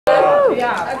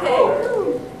Yeah. Okay.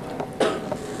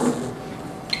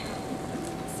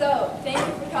 So, thank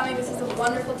you for coming. This is a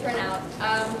wonderful turnout.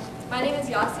 My name is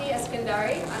Yassi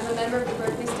Eskandari. I'm a member of the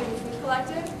Berkeley Student Food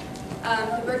Collective.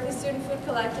 The Berkeley Student Food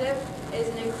Collective is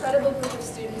an incredible group of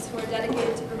students who are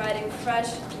dedicated to providing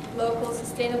fresh, local,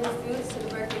 sustainable foods to the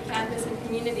Berkeley campus and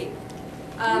community.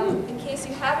 In case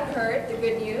you haven't heard the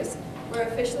good news, we're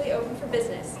officially open for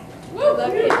business. We're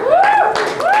located,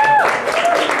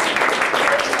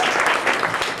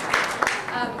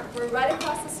 we're right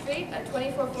across the street at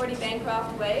 2440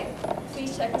 Bancroft Way.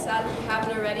 Please check us out if you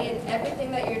haven't already, and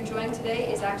everything that you're enjoying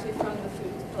today is actually from the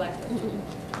Food Collective.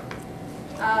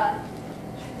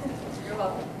 You're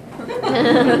welcome.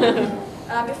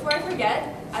 Before I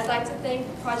forget, I'd like to thank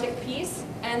Project Peace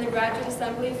and the Graduate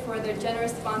Assembly for their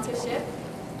generous sponsorship.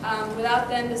 Without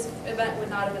them, this event would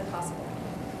not have been possible.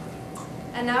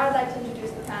 And now I'd like to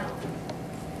introduce the panel.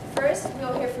 First,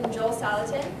 we'll hear from Joel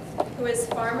Salatin, who is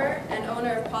farmer and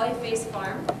owner of Polyface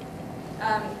Farm.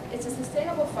 It's a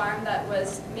sustainable farm that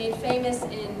was made famous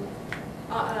in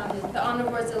The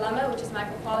Omnivore's Dilemma, which is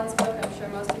Michael Pollan's book. I'm sure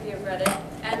most of you have read it,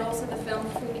 and also the film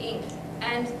Food Inc.,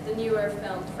 and the newer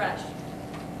film Fresh.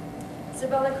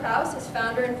 Sibella Kraus is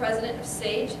founder and president of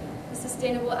SAGE, the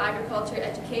Sustainable Agriculture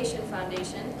Education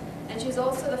Foundation, and she's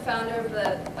also the founder of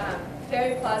the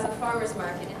Ferry Plaza Farmers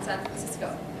Market in San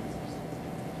Francisco.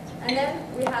 And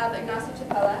then we have Ignacio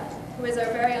Chapela, who is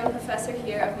our very own professor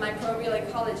here of microbial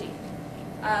ecology.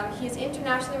 He is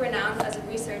internationally renowned as a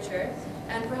researcher,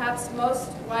 and perhaps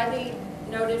most widely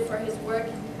noted for his work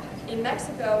in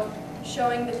Mexico,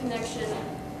 showing the connection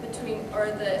between,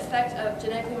 or the effect of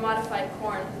genetically modified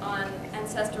corn on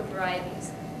ancestral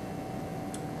varieties.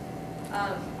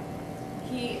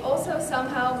 He also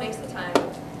somehow makes the time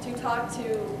to talk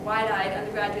to wide-eyed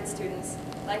undergraduate students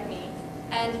like me,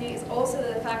 and he's also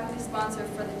the faculty sponsor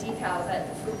for the decal that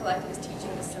the Food Collective is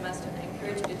teaching this semester, and I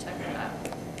encourage you to check that out.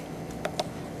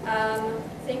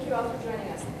 Thank you all for joining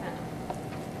us in the panel.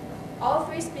 All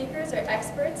three speakers are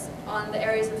experts on the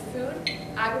areas of food,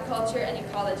 agriculture, and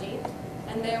ecology,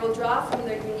 and they will draw from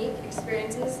their unique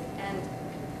experiences and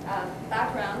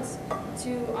backgrounds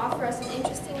to offer us an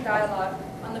interesting dialogue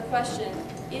on the question,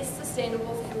 is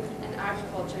sustainable food and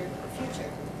agriculture the future?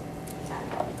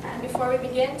 And before we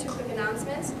begin, two quick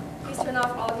announcements. Please turn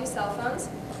off all of your cell phones,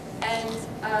 and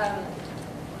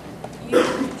you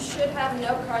should have a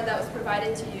note card that was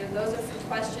provided to you. Those are for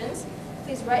questions.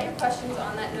 Please write your questions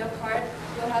on that note card.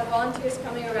 We'll have volunteers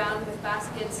coming around with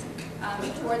baskets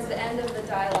towards the end of the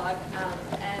dialogue,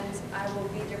 and I will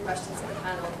read your questions to the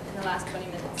panel in the last 20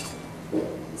 minutes.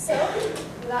 So,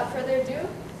 without further ado,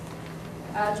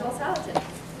 Joel Salatin.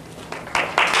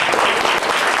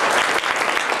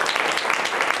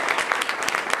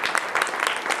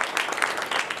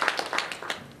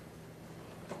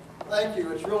 Thank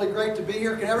you. It's really great to be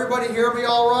here. Can everybody hear me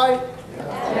all right?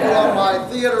 Yeah. Put on my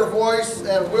theater voice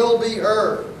and will be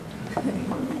heard.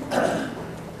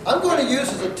 I'm going to use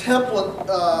as a template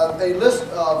a list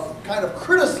of kind of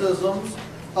criticisms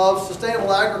of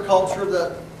sustainable agriculture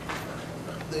that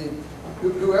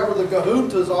whoever the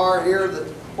Gahuntas are here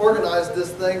that organized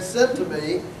this thing sent to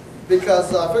me,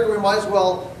 because I figure we might as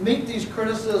well meet these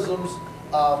criticisms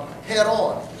head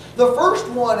on. The first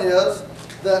one is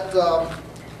that,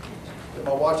 get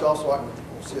my watch off so I can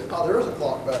see it. Oh, there is a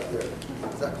clock back there.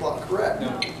 Is that clock correct?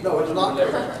 No, it's not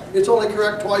correct. It's only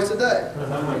correct twice a day.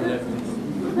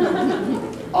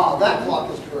 Ah, that clock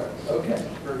is correct. Okay,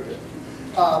 very good.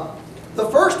 The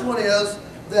first one is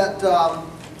that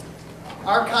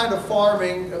our kind of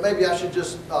farming, maybe I should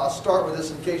just start with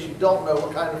this in case you don't know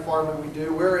what kind of farming we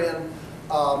do. We're in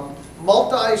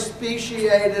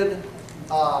multi-speciated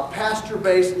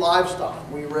pasture-based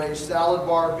livestock. We raise salad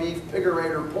bar beef,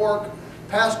 pigerator pork,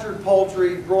 pastured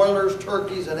poultry, broilers,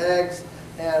 turkeys, and eggs,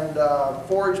 and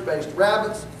forage-based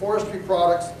rabbits, forestry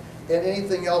products, and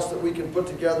anything else that we can put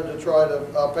together to try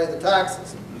to pay the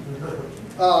taxes.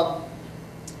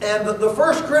 And the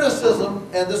first criticism,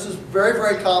 and this is very,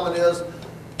 very common, is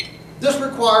this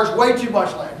requires way too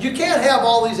much land. You can't have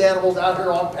all these animals out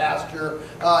here on pasture.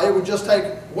 It would just take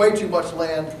way too much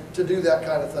land to do that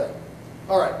kind of thing.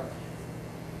 All right.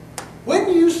 When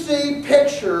you see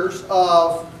pictures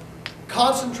of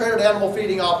concentrated animal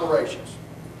feeding operations,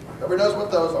 everybody knows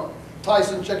what those are.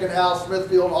 Tyson Chicken House,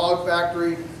 Smithfield Hog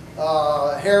Factory,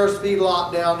 Harris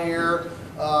Feedlot down here,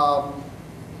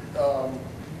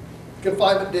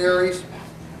 confinement dairies.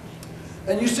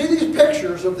 And you see these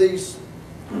pictures of these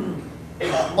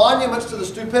monuments to the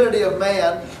stupidity of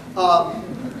man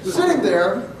sitting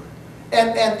there,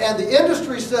 and the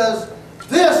industry says,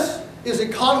 this is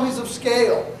economies of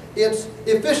scale. it's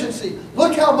efficiency.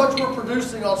 Look how much we're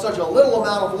producing on such a little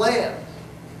amount of land.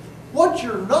 What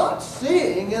you're not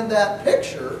seeing in that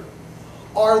picture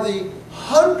are the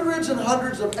hundreds and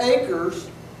hundreds of acres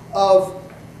of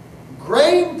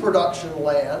grain production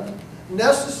land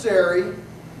necessary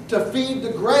to feed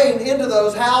the grain into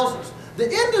those houses.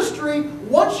 The industry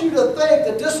wants you to think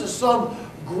that this is some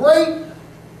great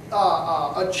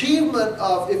achievement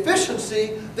of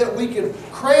efficiency, that we can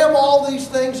cram all these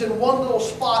things in one little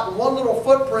spot, one little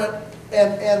footprint,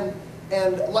 and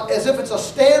as if it's a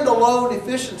standalone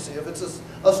efficiency, if it's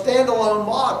a standalone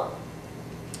model.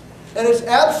 And it's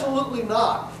absolutely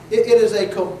not. It is a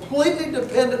completely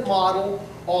dependent model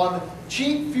on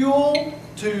cheap fuel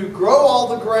to grow all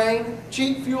the grain,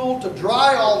 cheap fuel to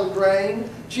dry all the grain,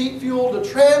 cheap fuel to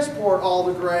transport all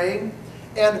the grain,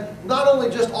 and not only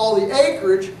just all the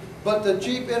acreage, but the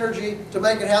cheap energy to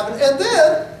make it happen, and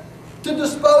then to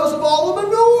dispose of all the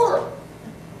manure,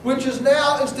 which is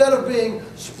now, instead of being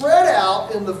spread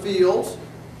out in the fields,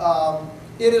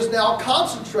 it is now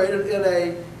concentrated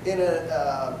in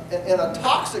a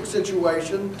toxic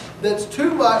situation that's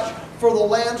too much for the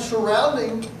land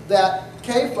surrounding that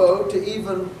CAFO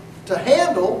to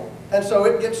handle, and so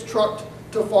it gets trucked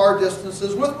to far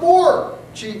distances with more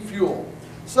cheap fuel.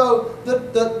 So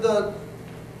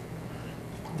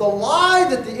the lie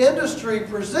that the industry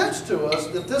presents to us,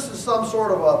 that this is some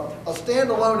sort of a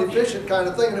standalone efficient kind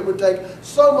of thing, and it would take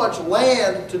so much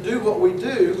land to do what we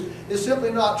do, is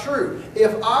simply not true.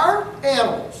 If our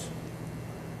animals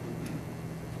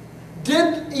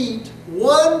didn't eat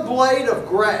one blade of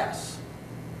grass,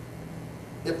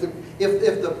 if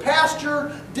the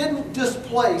pasture didn't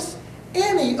displace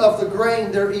any of the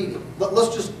grain they're eating,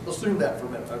 let's just assume that for a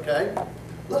minute, okay?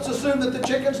 Let's assume that the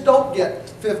chickens don't get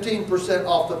 15%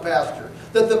 off the pasture,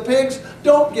 that the pigs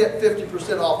don't get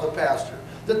 50% off the pasture,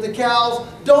 that the cows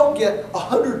don't get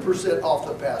 100% off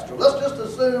the pasture. Let's just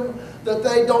assume that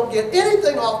they don't get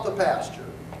anything off the pasture.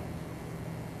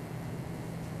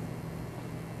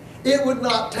 It would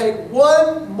not take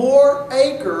one more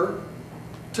acre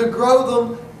to grow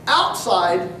them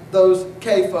outside those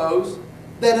CAFOs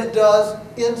than it does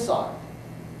inside.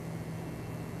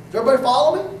 Does everybody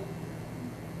follow me?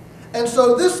 And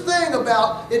so this thing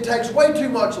about it takes way too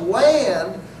much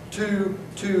land to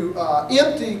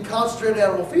empty concentrated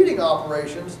animal feeding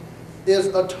operations is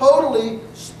a totally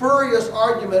spurious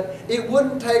argument. It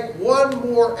wouldn't take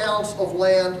one more ounce of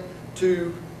land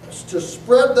to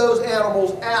spread those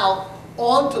animals out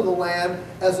onto the land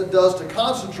as it does to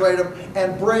concentrate them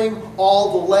and bring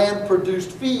all the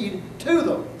land-produced feed to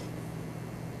them.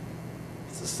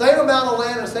 It's the same amount of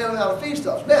land and the same amount of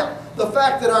feedstuffs. Now, the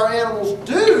fact that our animals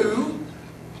do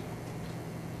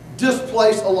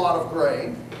displace a lot of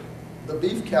grain, the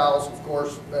beef cows, of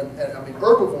course, and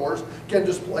herbivores can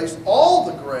displace all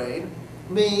the grain,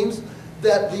 means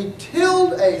that the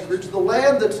tilled acreage, the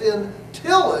land that's in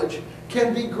tillage,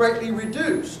 can be greatly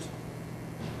reduced.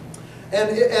 And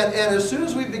as soon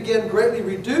as we begin greatly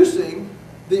reducing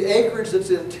the acreage that's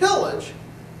in tillage,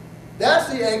 that's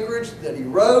the acreage that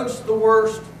erodes the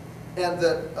worst and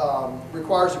that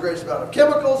requires the greatest amount of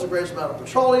chemicals, the greatest amount of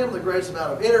petroleum, the greatest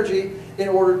amount of energy in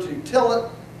order to till it,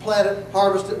 plant it,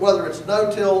 harvest it, whether it's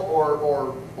no-till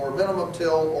or minimum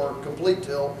till or complete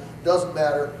till, doesn't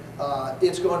matter.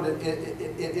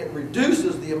 It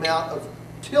reduces the amount of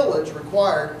tillage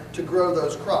required to grow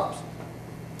those crops.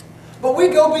 But we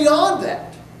go beyond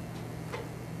that.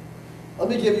 Let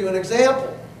me give you an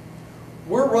example.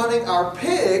 We're running our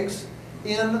pigs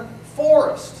in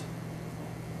forest.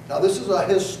 Now this is a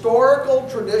historical,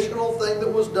 traditional thing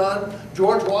that was done.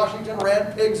 George Washington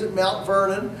ran pigs at Mount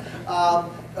Vernon.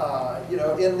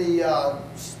 In the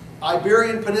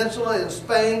Iberian Peninsula in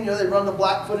Spain, they run the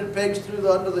black-footed pigs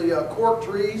under the cork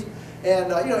trees.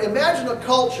 And imagine a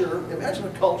culture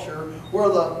where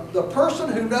the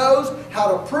person who knows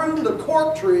how to prune the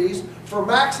cork trees for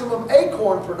maximum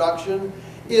acorn production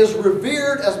is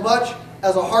revered as much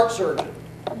as a heart surgeon.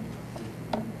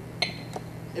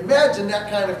 Imagine that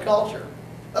kind of culture.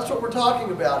 That's what we're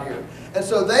talking about here. And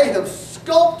so they have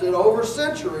sculpted over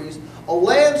centuries a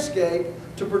landscape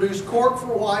to produce cork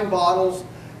for wine bottles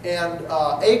and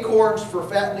acorns for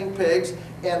fattening pigs,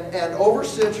 and over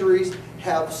centuries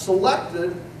have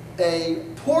selected a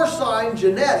porcine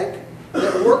genetic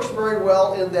that works very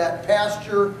well in that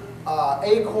pasture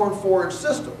acorn forage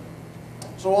system.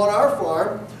 So on our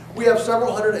farm, we have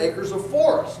several hundred acres of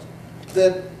forest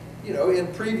that, in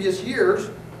previous years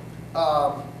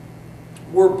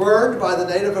were burned by the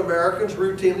Native Americans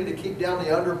routinely to keep down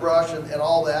the underbrush and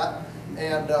all that,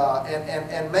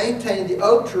 and maintain the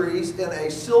oak trees in a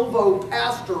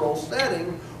silvopastoral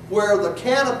setting where the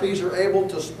canopies are able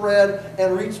to spread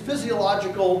and reach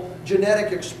physiological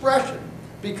genetic expression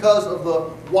because of the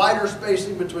wider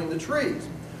spacing between the trees.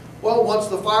 Well, once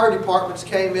the fire departments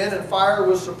came in and fire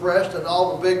was suppressed and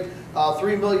all the big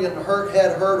 3 million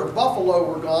head herd of buffalo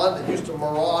were gone that used to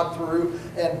maraud through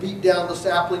and beat down the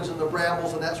saplings and the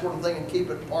brambles and that sort of thing and keep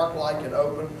it park-like and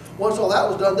open. Once all that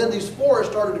was done, then these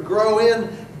forests started to grow in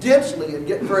densely and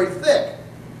get very thick.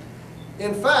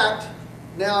 In fact,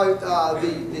 now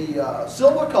the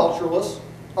silviculturalists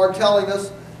are telling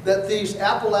us that these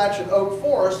Appalachian oak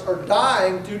forests are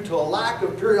dying due to a lack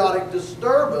of periodic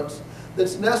disturbance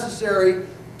that's necessary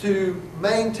to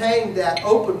maintain that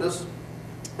openness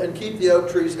and keep the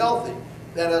oak trees healthy.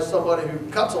 And as somebody who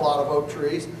cuts a lot of oak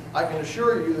trees, I can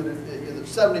assure you that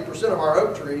 70% of our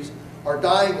oak trees are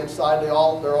dying inside. They're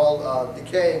all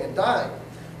decaying and dying.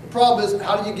 The problem is,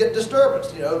 how do you get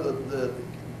disturbance? You know,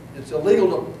 it's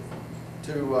illegal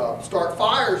to start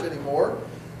fires anymore.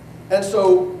 And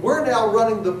so we're now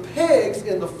running the pigs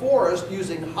in the forest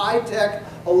using high-tech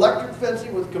electric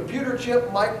fencing with computer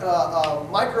chip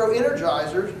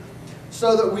micro-energizers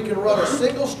so that we can run a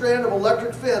single strand of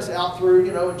electric fence out through,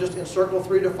 you know, just encircle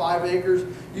 3 to 5 acres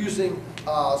using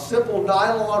simple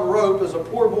nylon rope as a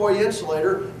poor boy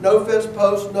insulator, no fence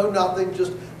posts, no nothing,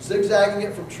 just zigzagging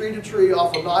it from tree to tree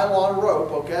off a nylon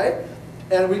rope, okay?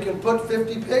 And we can put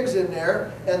 50 pigs in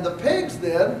there, and the pigs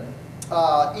then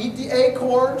eat the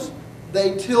acorns.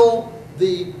 They till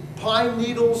the pine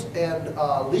needles and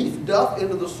leaf duff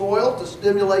into the soil to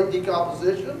stimulate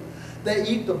decomposition. They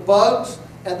eat the bugs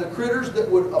and the critters that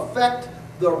would affect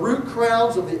the root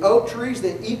crowns of the oak trees.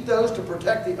 They eat those to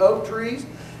protect the oak trees.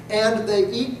 And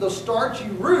they eat the starchy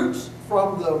roots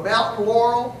from the mountain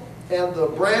laurel and the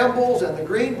brambles and the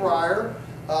greenbrier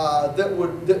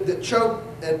that choke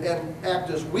and act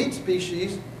as weed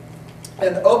species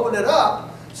and open it up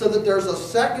so that there's a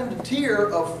second tier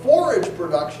of forage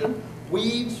production,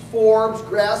 weeds, forbs,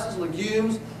 grasses,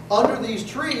 legumes, under these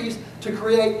trees to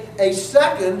create a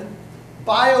second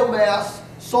biomass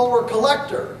solar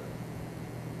collector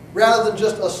rather than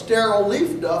just a sterile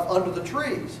leaf duff under the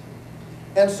trees.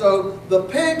 And so the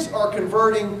pigs are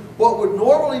converting what would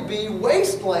normally be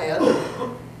wasteland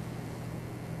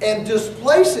and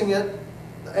displacing it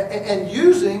and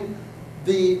using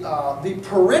the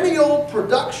perennial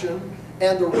production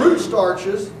and the root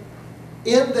starches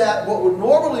in that what would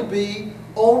normally be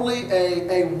only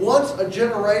a once a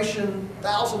generation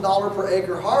 $1,000 per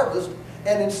acre harvest,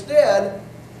 and instead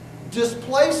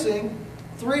displacing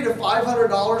 $300 to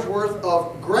 $500 worth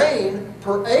of grain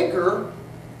per acre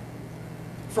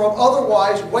from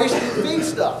otherwise wasted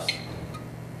feedstuffs.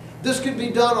 This could be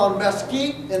done on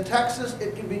mesquite in Texas.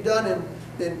 It can be done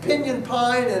in pinyon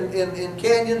pine and in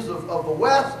canyons of the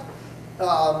West.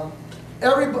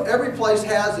 Every place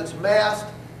has its mast,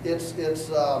 its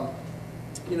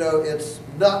you know, its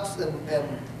nuts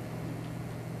and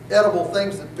edible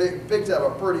things that pigs have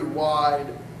a pretty wide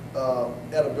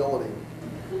edibility,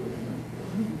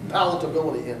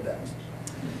 palatability index.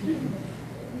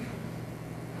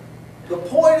 The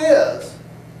point is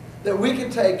that we can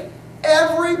take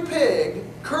every pig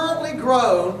currently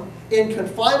grown in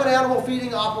confinement animal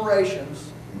feeding operations,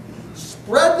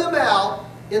 spread them out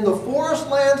in the forest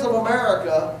lands of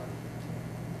America,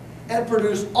 and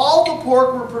produce all the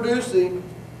pork we're producing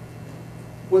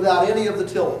without any of the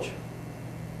tillage.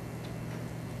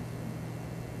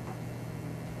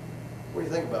 What do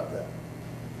you think about that?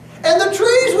 And the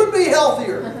trees would be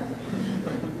healthier.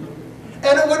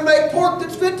 And it would make pork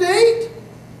that's fit to eat.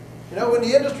 You know, when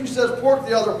the industry says pork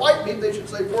the other white meat, they should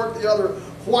say pork the other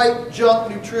white,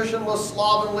 junk, nutritionless,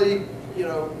 slovenly, you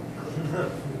know,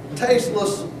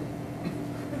 tasteless,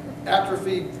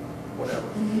 atrophied, whatever.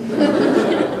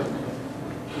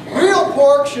 Real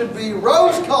pork should be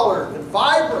rose-colored and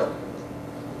vibrant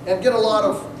and get a lot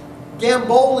of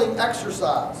gamboling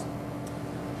exercise.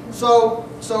 So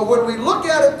when we look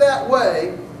at it that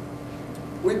way,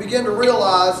 we begin to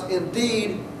realize,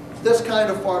 indeed, this kind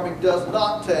of farming does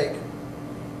not take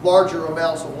larger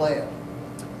amounts of land.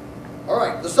 All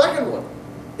right, the second one,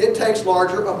 it takes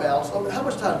larger amounts of, how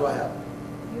much time do I have?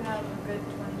 You have a good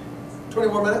 20 minutes.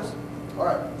 20 more minutes? All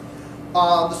right.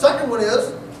 The second one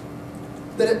is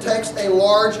that it takes a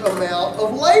large amount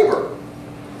of labor.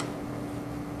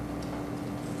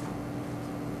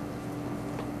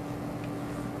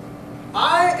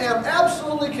 I am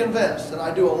absolutely convinced, and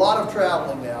I do a lot of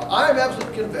traveling now, I am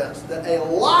absolutely convinced that a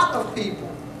lot of people,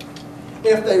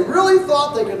 if they really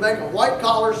thought they could make a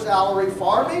white-collar salary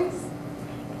farming,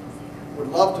 would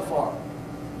love to farm.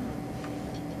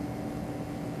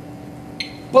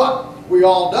 But We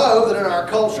all know that in our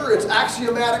culture it's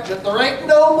axiomatic that there ain't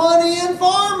no money in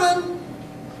farming.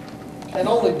 And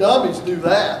only dummies do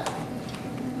that.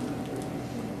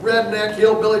 Redneck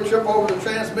hillbilly trip over the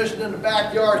transmission in the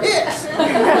backyard hits.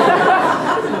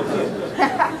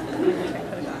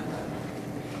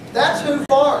 That's who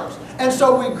farms. And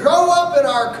so we grow up in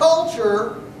our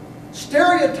culture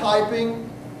stereotyping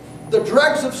the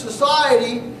dregs of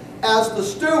society as the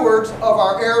stewards of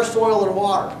our air, soil, and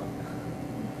water.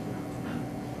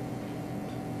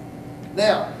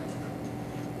 Now,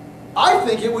 I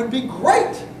think it would be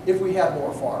great if we had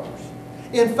more farmers.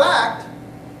 In fact,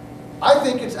 I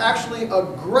think it's actually a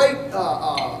great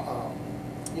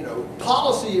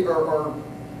policy or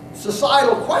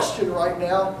societal question right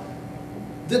now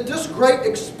that this great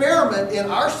experiment in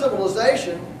our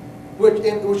civilization, which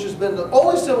has been the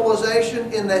only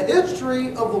civilization in the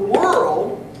history of the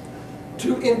world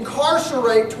to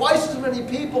incarcerate twice as many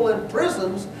people in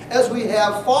prisons as we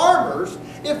have farmers,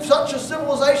 if such a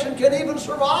civilization can even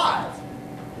survive.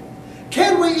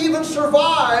 Can we even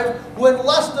survive when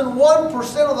less than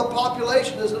 1% of the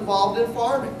population is involved in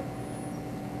farming?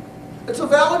 It's a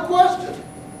valid question.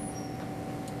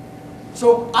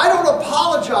 So I don't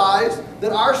apologize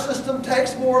that our system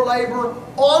takes more labor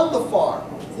on the farm.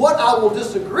 What I will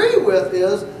disagree with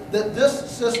is that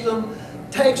this system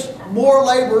takes more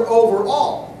labor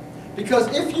overall. Because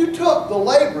if you took the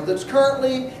labor that's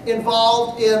currently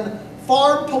involved in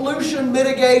farm pollution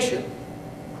mitigation,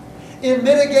 in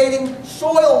mitigating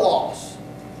soil loss,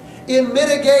 in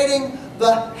mitigating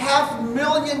the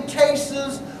 500,000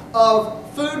 cases of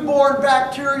foodborne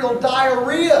bacterial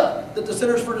diarrhea that the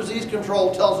Centers for Disease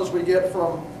Control tells us we get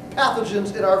from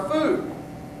pathogens in our food,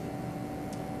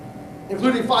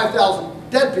 including 5,000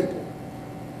 dead people.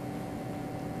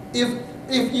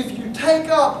 If you take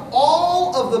up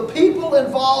all of the people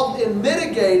involved in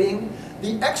mitigating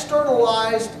the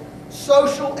externalized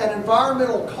social and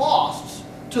environmental costs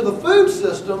to the food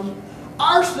system,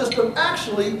 our system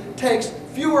actually takes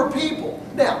fewer people.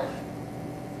 Now,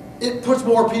 it puts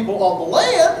more people on the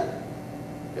land,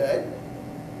 okay?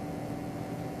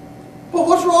 But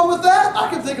what's wrong with that? I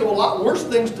can think of a lot worse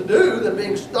things to do than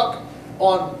being stuck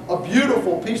on a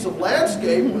beautiful piece of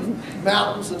landscape with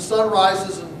mountains and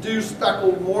sunrises and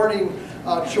dew-speckled morning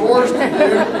chores to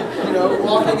do, you know,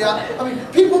 walking out. I mean,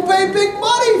 people pay big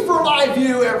money for my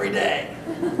view every day.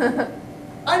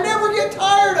 I never get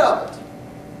tired of it.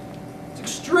 It's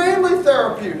extremely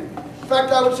therapeutic. In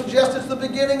fact, I would suggest it's the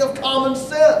beginning of common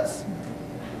sense.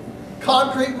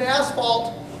 Concrete and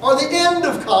asphalt are the end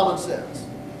of common sense.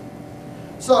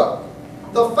 So,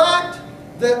 the fact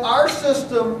that our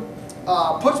system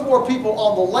puts more people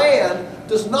on the land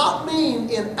does not mean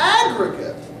in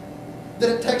aggregate that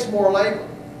it takes more labor.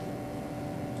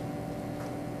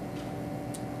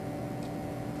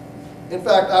 In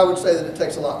fact, I would say that it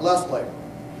takes a lot less labor.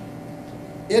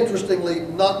 Interestingly,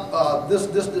 this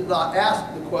did not ask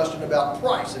the question about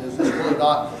price, and is this really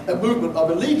not a movement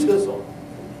of elitism?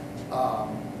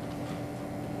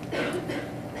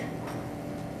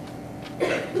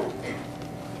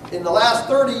 In the last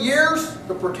 30 years,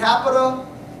 the per capita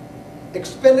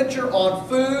expenditure on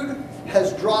food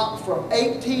has dropped from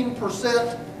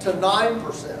 18% to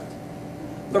 9%.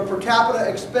 The per capita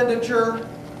expenditure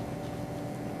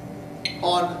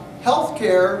on health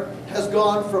care has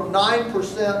gone from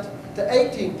 9% to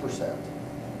 18%.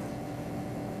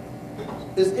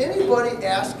 Is anybody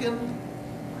asking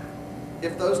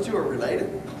if those two are related?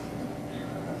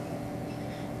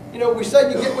 You know, we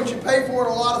said you get what you pay for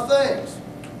in a lot of things.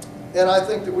 And I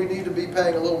think that we need to be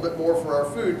paying a little bit more for our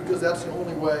food, because that's the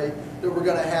only way that we're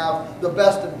going to have the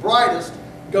best and brightest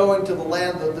going to the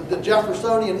land, the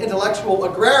Jeffersonian intellectual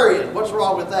agrarian. What's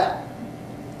wrong with that?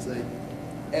 See?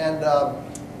 And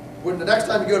when the next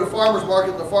time you go to farmer's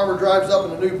market and the farmer drives up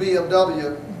in a new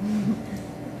BMW,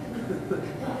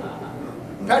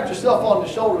 pat yourself on the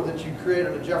shoulder that you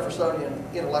created a Jeffersonian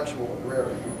intellectual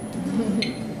agrarian.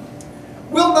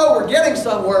 We'll know we're getting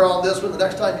somewhere on this when the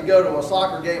next time you go to a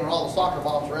soccer game and all the soccer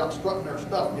moms are out strutting their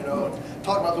stuff, you know, and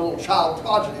talking about their little child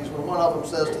prodigies, when one of them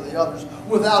says to the others,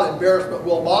 without embarrassment,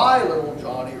 well, my little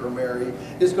Johnny or Mary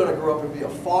is going to grow up and be a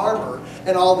farmer.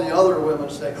 And all the other women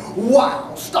say,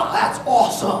 wow, stop, that's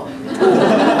awesome.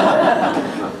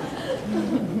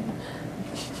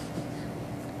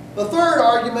 The third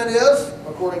argument is,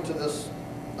 according to this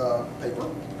paper,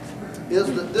 is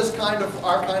that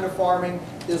our kind of farming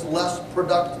is less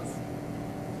productive.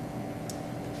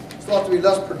 It's thought to be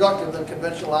less productive than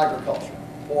conventional agriculture.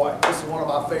 Boy, this is one of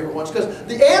my favorite ones, because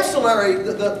the ancillary,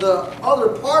 the other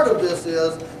part of this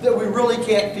is that we really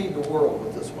can't feed the world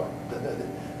with this way.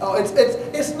 Oh,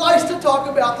 it's nice to talk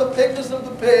about the pigness of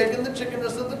the pig and the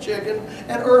chickenness of the chicken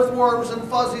and earthworms and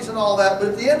fuzzies and all that, but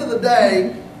at the end of the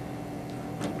day,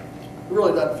 it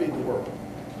really doesn't feed the world.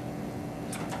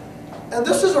 And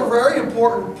this is a very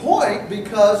important point,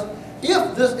 because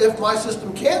if my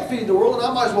system can't feed the world, then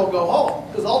I might as well go home,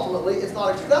 because ultimately it's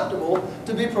not acceptable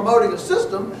to be promoting a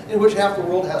system in which half the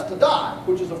world has to die,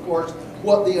 which is of course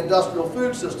what the industrial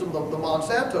food system, the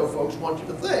Monsanto folks want you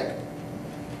to think.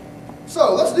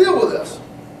 So let's deal with this.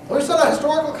 Let me set a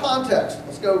historical context.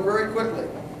 Let's go very quickly.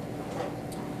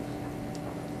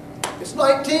 It's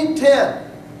 1910.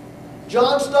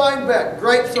 John Steinbeck,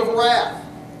 Grapes of Wrath.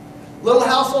 Little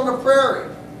House on the Prairie.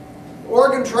 The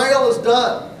Oregon Trail is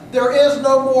done. There is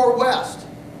no more west.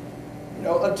 You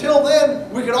know, until then,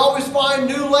 we could always find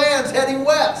new lands heading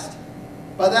west.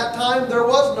 By that time, there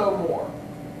was no more.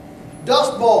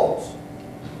 Dust bowls.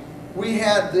 We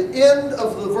had the end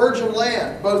of the virgin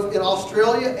land, both in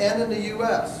Australia and in the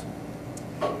U.S.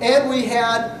 And we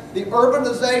had the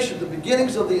urbanization, the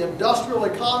beginnings of the industrial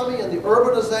economy and the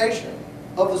urbanization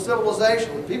of the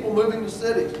civilization, with people moving to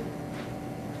cities.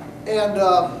 And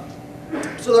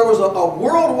so there was a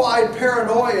worldwide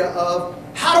paranoia of,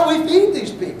 how do we feed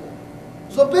these people?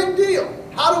 It's a big deal.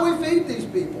 How do we feed these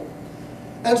people?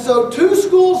 And so two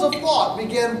schools of thought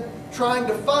began trying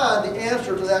to find the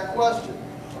answer to that question.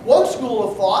 One school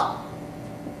of thought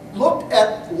looked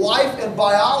at life and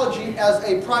biology as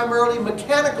a primarily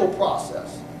mechanical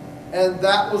process. And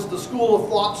that was the school of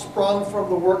thought sprung from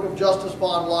the work of Justus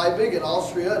von Liebig in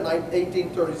Austria in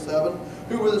 1837,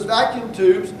 who with his vacuum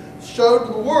tubes showed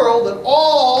to the world that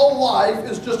all life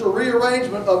is just a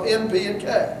rearrangement of N, P, and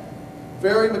K.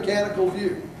 Very mechanical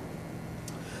view.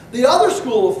 The other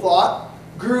school of thought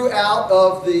grew out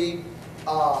of the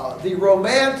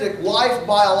romantic life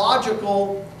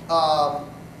biological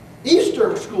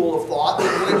Eastern school of thought,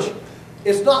 in which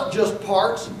it's not just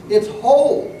parts, it's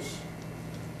wholes.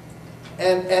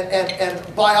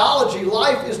 And biology,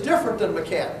 life is different than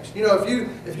mechanics. You know,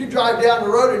 if you drive down the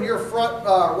road and your front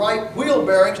right wheel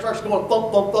bearing starts going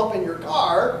thump, thump, thump in your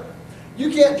car, you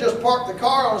can't just park the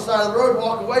car on the side of the road,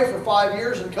 walk away for 5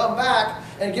 years and come back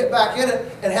and get back in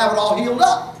it and have it all healed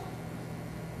up.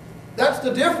 That's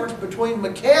the difference between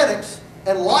mechanics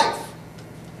and life.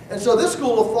 And so this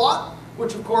school of thought,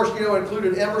 which of course, you know,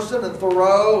 included Emerson and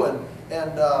Thoreau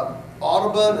and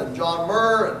Audubon and John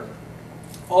Muir and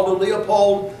Aldo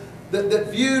Leopold, that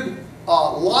viewed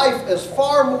life as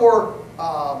far more,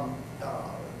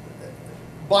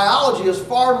 biology as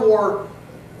far more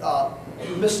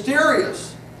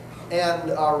mysterious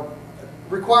and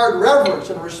required reverence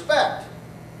and respect.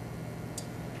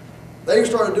 They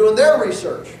started doing their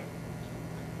research.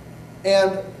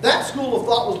 And that school of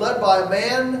thought was led by a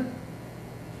man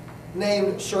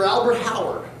named Sir Albert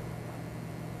Howard,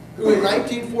 who in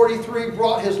 1943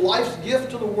 brought his life's gift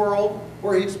to the world,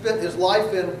 where he'd spent his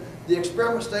life in the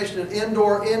experiment station in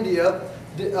Indore, India,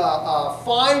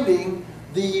 finding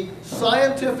the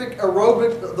scientific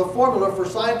aerobic, the formula for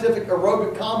scientific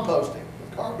aerobic composting,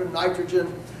 with carbon,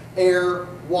 nitrogen, air,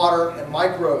 water, and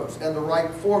microbes, and the right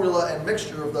formula and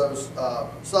mixture of those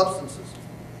substances.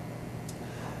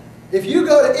 If you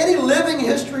go to any living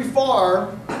history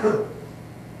farm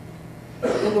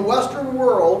in the Western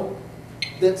world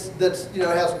that's you know,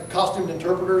 has costumed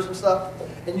interpreters and stuff,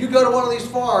 and you go to one of these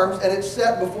farms and it's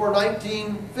set before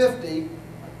 1950,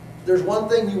 there's one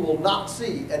thing you will not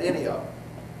see at any of them.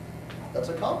 That's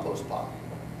a compost pile.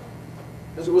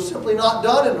 Because it was simply not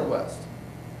done in the West.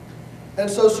 And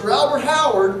so Sir Albert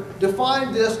Howard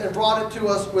defined this and brought it to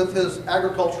us with his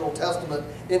Agricultural Testament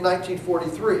in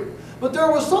 1943. But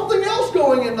there was something else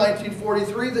going in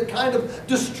 1943 that kind of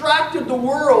distracted the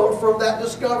world from that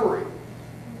discovery.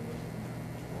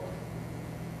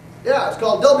 Yeah, it's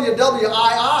called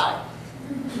WWII,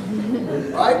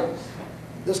 right?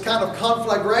 This kind of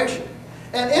conflagration.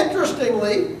 And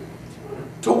interestingly,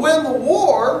 to win the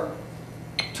war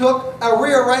took a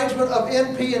rearrangement of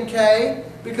N, P, and K,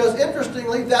 because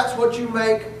interestingly, that's what you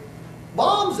make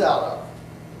bombs out of.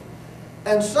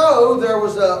 And so there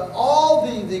was all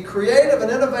the creative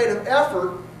and innovative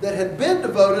effort that had been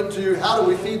devoted to how do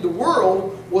we feed the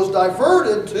world was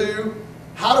diverted to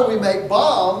how do we make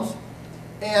bombs,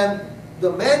 and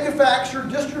the manufacture,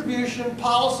 distribution,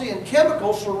 policy, and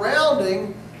chemicals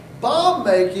surrounding bomb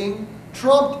making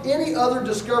trumped any other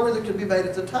discovery that could be made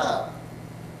at the time.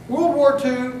 World War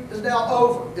II is now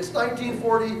over. It's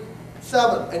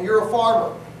 1947 and you're a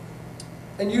farmer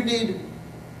and you need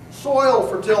soil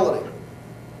fertility.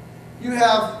 You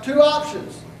have two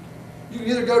options. You can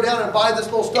either go down and buy this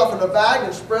little stuff in a bag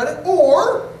and spread it,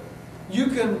 or you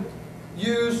can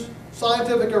use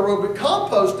scientific aerobic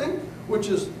composting, which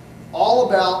is all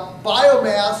about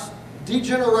biomass,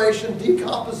 degeneration,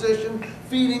 decomposition,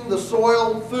 feeding the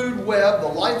soil food web, the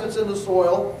life that's in the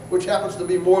soil, which happens to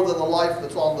be more than the life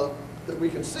that's on that we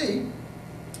can see,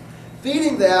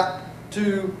 feeding that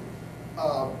to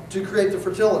create the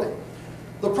fertility.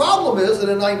 The problem is that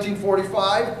in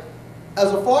 1945,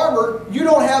 as a farmer, you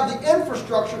don't have the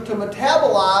infrastructure to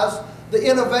metabolize the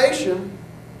innovation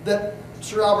that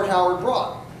Sir Albert Howard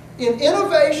brought. In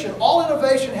innovation, all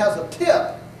innovation has a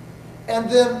tip,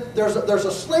 and then there's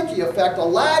a slinky effect, a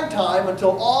lag time,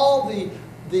 until all the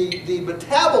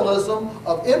metabolism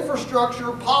of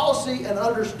infrastructure, policy, and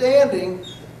understanding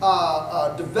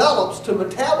develops to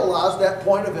metabolize that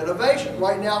point of innovation.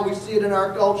 Right now we see it in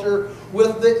our culture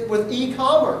with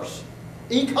e-commerce.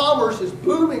 E-commerce is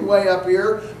booming way up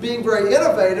here, being very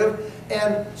innovative,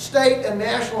 and state and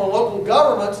national and local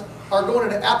governments are going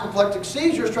into apoplectic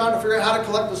seizures trying to figure out how to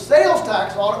collect the sales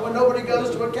tax on it when nobody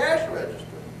goes to a cash register.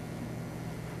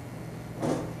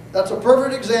 That's a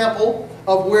perfect example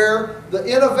of where the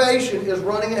innovation is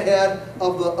running ahead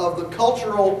of the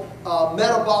cultural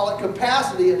metabolic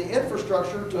capacity and the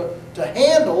infrastructure to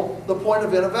handle the point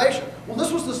of innovation. Well,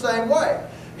 this was the same way.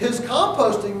 His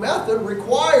composting method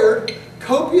required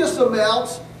copious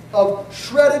amounts of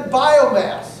shredded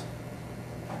biomass.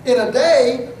 In a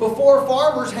day, before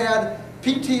farmers had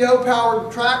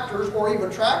PTO-powered tractors, or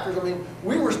even tractors, I mean,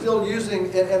 we were still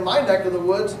using, in my neck of the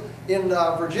woods, in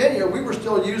Virginia, we were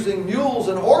still using mules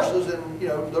and horses in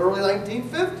the early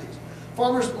 1950s.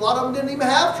 Farmers, a lot of them didn't even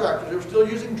have tractors. They were still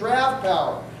using draft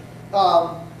power.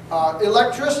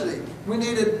 Electricity. We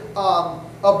needed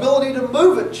ability to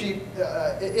move it cheap,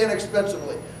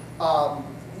 inexpensively.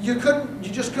 You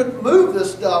just couldn't move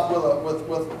this stuff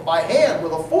by hand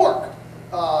with a fork.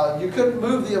 You couldn't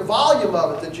move the volume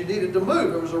of it that you needed to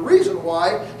move. There was a reason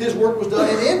why his work was done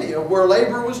in India, where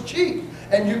labor was cheap,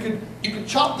 and you could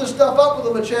chop this stuff up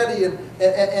with a machete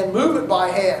and move it by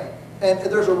hand. And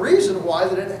there's a reason why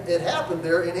that it happened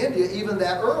there in India even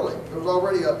that early. There was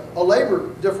already a labor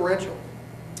differential,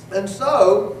 and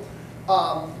so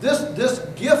this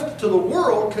gift to the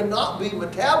world cannot be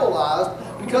metabolized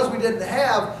because we didn't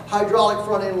have hydraulic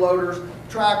front-end loaders,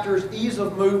 tractors, ease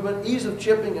of movement, ease of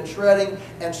chipping and shredding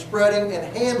and spreading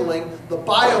and handling the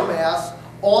biomass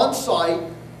on site,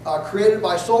 created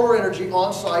by solar energy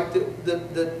on site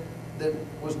that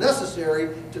was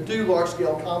necessary to do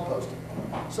large-scale composting.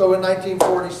 So in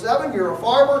 1947, you're a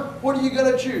farmer. What are you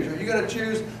going to choose? Are you going to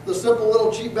choose the simple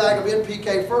little cheap bag of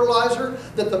NPK fertilizer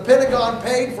that the Pentagon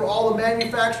paid for all the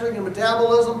manufacturing and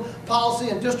metabolism, policy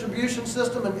and distribution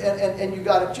system, and you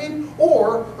got it cheap?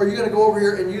 Or are you going to go over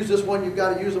here and use this one? You've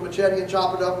got to use a machete and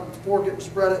chop it up and fork it and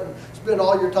spread it and spend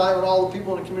all your time and all the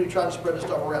people in the community trying to spread this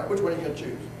stuff around. Which one are you going to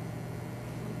choose?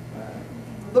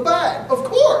 The bag, of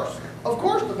course. Of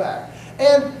course the bag.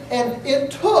 And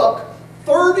it took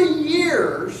 30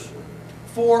 years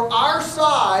for our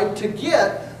side to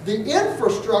get the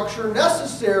infrastructure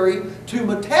necessary to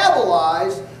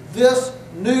metabolize this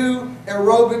new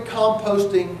aerobic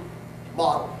composting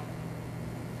model.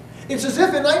 It's as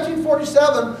if in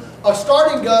 1947 a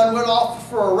starting gun went off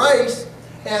for a race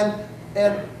and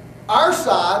our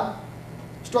side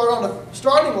started on the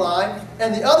starting line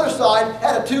and the other side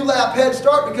had a 2-lap head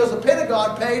start because the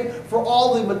Pentagon paid for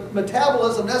all the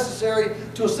metabolism necessary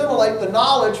to assimilate the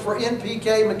knowledge for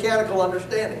NPK mechanical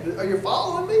understanding. Are you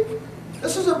following me?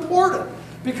 This is important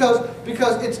because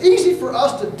it's easy for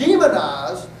us to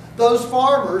demonize those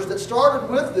farmers that started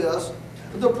with this.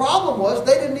 The problem was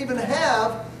they didn't even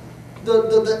have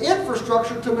the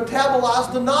infrastructure to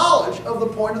metabolize the knowledge of the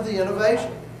point of the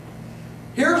innovation.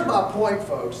 Here's my point,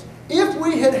 folks. If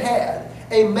we had had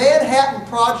a Manhattan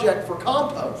Project for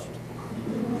compost,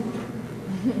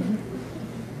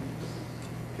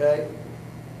 okay,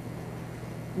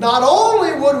 not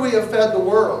only would we have fed the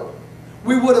world,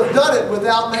 we would have done it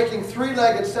without making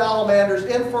 3-legged salamanders,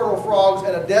 infertile frogs,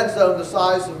 and a dead zone the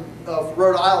size of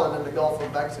Rhode Island in the Gulf of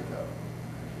Mexico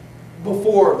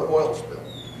before the oil spill.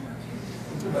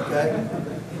 Okay?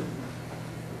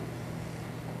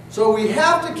 So we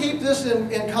have to keep this in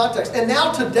context. And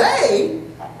now today,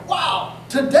 wow,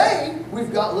 today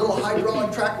we've got little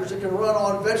hydraulic tractors that can run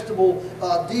on vegetable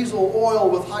diesel oil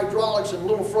with hydraulics and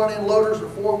little front-end loaders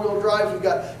and 4-wheel drives. We've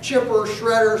got chippers,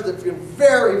 shredders that can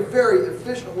very, very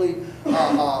efficiently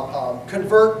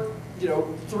convert,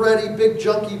 thready, big,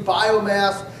 junky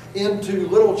biomass into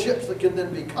little chips that can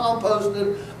then be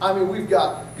composted. I mean, we've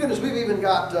got, goodness, we've even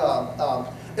got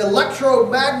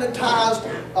electromagnetized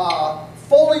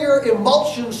foliar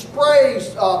emulsion sprays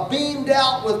beamed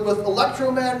out with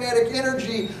electromagnetic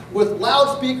energy, with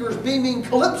loudspeakers beaming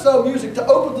calypso music to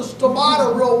open the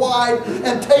stomata real wide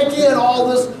and take in all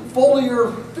this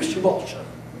foliar fish emulsion.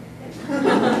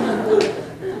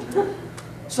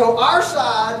 So our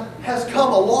side has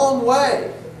come a long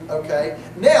way, okay?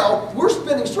 Now, we're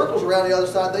spinning circles around the other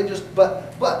side,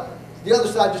 but the other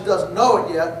side just doesn't know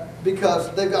it yet, because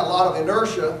they've got a lot of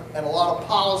inertia and a lot of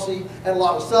policy and a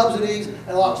lot of subsidies and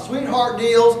a lot of sweetheart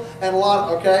deals and a lot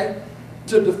of, okay,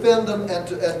 to defend them and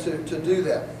to do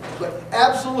that. But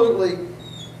absolutely,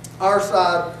 our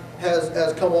side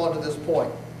has come on to this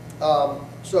point.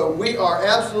 So we are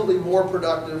absolutely more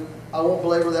productive. I won't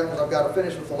belabor that because I've got to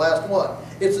finish with the last one.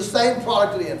 It's the same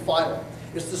product in the end, finally.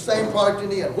 It's the same product in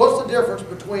the end. What's the difference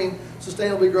between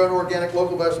sustainably grown organic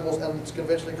local vegetables and its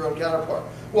conventionally grown counterpart?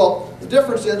 Well, the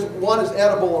difference is one is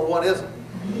edible and one isn't.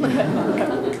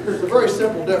 It's a very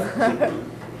simple difference.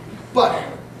 But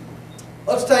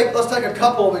let's take a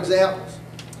couple of examples.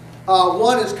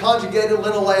 One is conjugated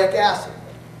linoleic acid,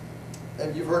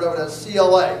 and you've heard of it as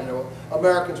CLA. You know,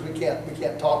 Americans, we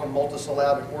can't talk in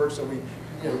multisyllabic words, so we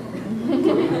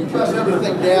press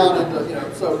everything down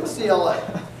into, so it's CLA.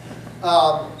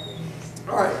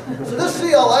 All right, so this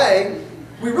CLA,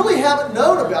 we really haven't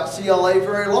known about CLA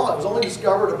very long. It was only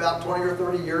discovered about 20 or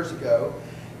 30 years ago,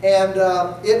 and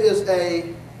it is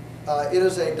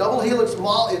a double helix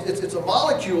it's a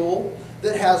molecule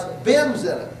that has bends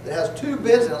in it. It has two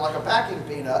bends in it, like a packing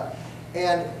peanut,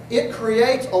 and it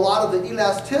creates a lot of the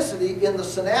elasticity in the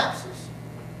synapses.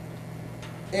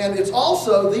 And it's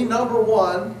also the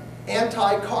 #1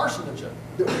 anti-carcinogen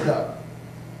that we know.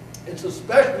 It's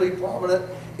especially prominent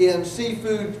in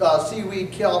seafood,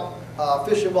 seaweed, kelp,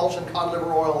 fish emulsion, cod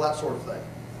liver oil, that sort of thing.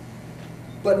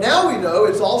 But now we know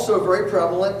it's also very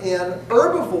prevalent in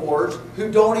herbivores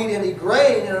who don't eat any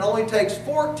grain, and it only takes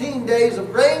 14 days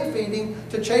of grain feeding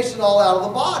to chase it all out of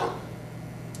the body.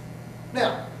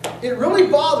 Now, it really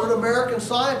bothered American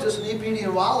scientists and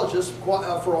epidemiologists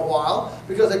for a while,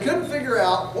 because they couldn't figure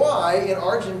out why in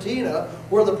Argentina,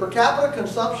 where the per capita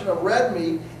consumption of red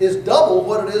meat is double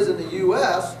what it is in the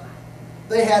U.S.,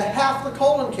 they had half the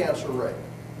colon cancer rate.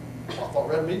 Well, I thought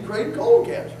red meat created colon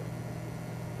cancer.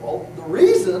 Well, the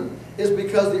reason is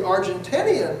because the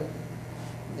Argentinian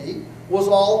meat was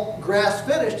all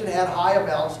grass-finished and had high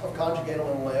amounts of conjugated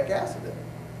linoleic acid in it,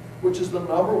 which is the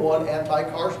 #1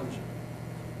 anti-carcinogen.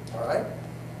 All right?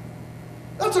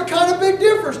 That's a kind of big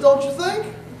difference, don't you think?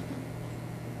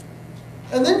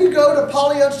 And then you go to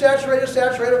polyunsaturated,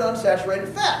 saturated,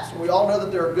 unsaturated fats. We all know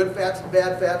that there are good fats and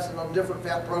bad fats and on different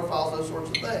fat profiles, those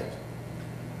sorts of things.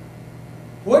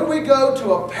 When we go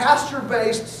to a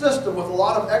pasture-based system with a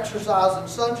lot of exercise and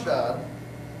sunshine,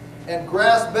 and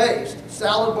grass-based,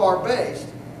 salad bar-based,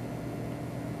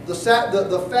 the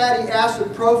fatty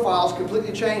acid profiles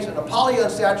completely change, and the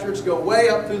polyunsaturates go way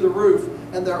up through the roof,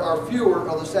 and there are fewer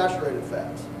of the saturated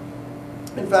fats.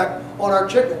 In fact, on our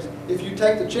chickens, if you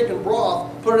take the chicken broth,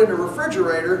 put it in the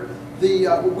refrigerator,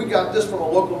 we got this from a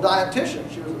local dietitian.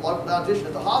 She was a local dietitian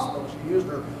at the hospital. She used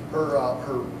her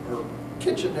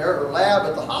kitchen there, her lab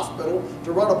at the hospital,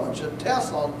 to run a bunch of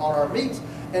tests on our meats,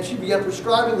 and she began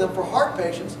prescribing them for heart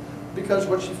patients, because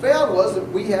what she found was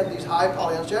that we had these high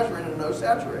polyunsaturated and no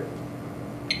saturated.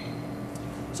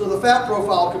 So the fat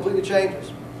profile completely changes.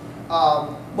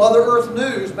 Mother Earth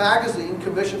News magazine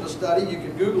commissioned a study. You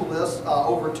can Google this.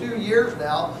 Over 2 years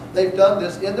now, they've done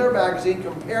this in their magazine,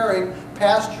 comparing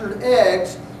pastured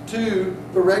eggs to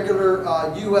the regular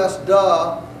U.S.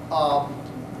 DA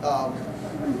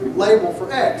label for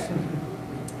eggs.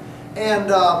 And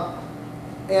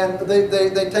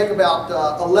they take about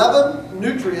 11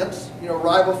 nutrients,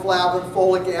 riboflavin,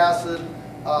 folic acid,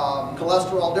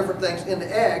 cholesterol, different things in the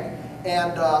egg.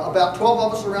 And about 12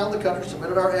 of us around the country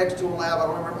submitted our eggs to a lab. I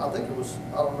don't remember. I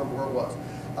don't remember where it was.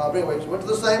 But anyway, we went to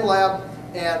the same lab,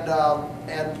 and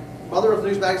Mother Earth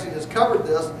News magazine has covered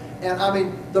this. And I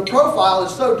mean, the profile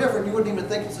is so different, you wouldn't even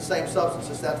think it's the same substance.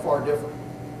 It's that far different.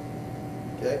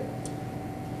 Okay.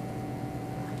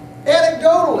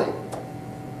 Anecdotally,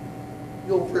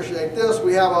 you'll appreciate this.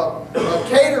 We have a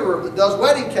caterer that does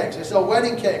wedding cakes. They sell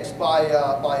wedding cakes by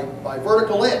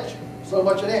vertical inch, so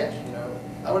much an inch.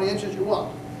 How many inches you want.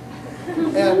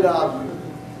 And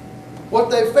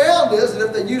what they found is that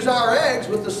if they use our eggs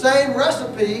with the same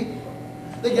recipe,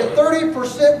 they get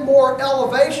 30% more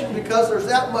elevation, because there's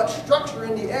that much structure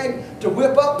in the egg to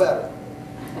whip up better.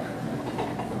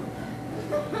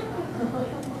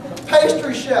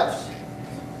 Pastry chefs.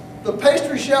 The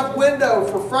pastry chef window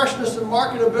for freshness and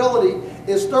marketability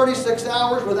is 36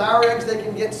 hours. With our eggs, they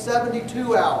can get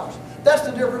 72 hours. That's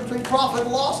the difference between profit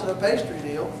and loss in a pastry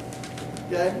deal.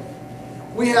 Okay?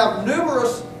 We have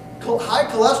numerous high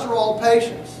cholesterol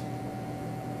patients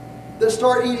that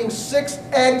start eating 6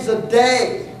 eggs a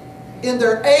day in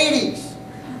their 80s.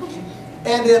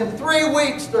 And in 3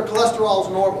 weeks, their cholesterol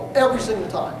is normal every single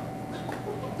time.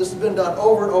 This has been done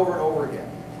over and over and over again.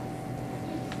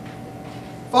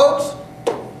 Folks,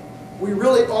 we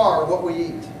really are what we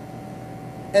eat.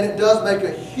 And it does make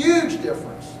a huge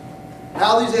difference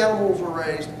how these animals are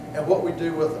raised and what we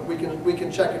do with them. We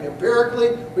can check it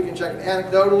empirically, we can check it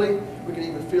anecdotally, we can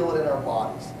even feel it in our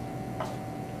bodies.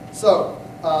 So,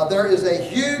 there is a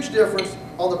huge difference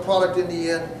on the product in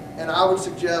the end, and I would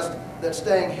suggest that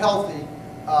staying healthy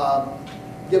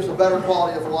gives a better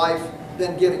quality of life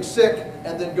than getting sick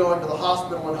and then going to the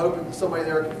hospital and hoping that somebody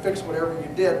there can fix whatever you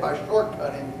did by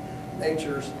shortcutting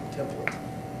nature's template.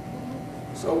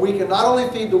 So we can not only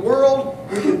feed the world,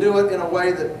 we can do it in a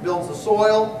way that builds the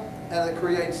soil and that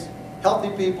creates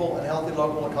healthy people and healthy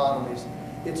local economies.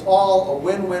 It's all a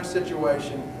win-win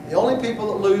situation. The only people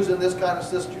that lose in this kind of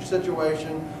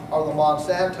situation are the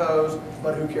Monsantos,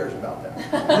 but who cares about that?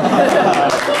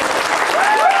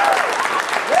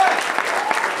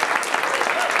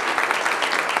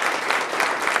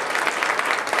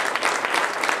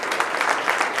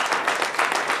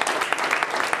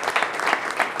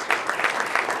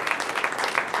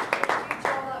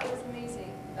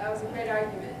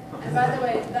 And by the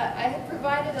way, I had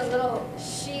provided a little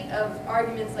sheet of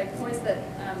arguments, like points that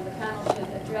the panel should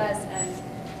address, and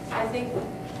I think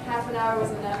half an hour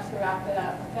was enough to wrap it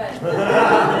up. But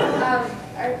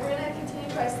we're going to continue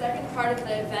to our second part of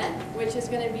the event, which is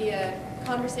going to be a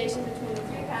conversation between the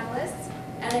 3 panelists.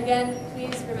 And again,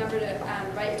 please remember to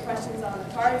write your questions on the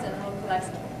cards, and we'll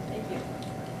collect them. Thank you.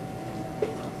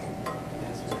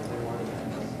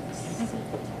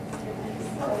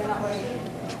 Oh, you're not worried.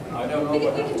 I don't know. We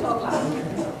can talk loud.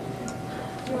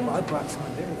 Well, I brought some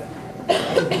there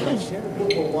that share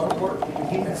it. Will one work? You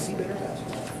can even see better faster.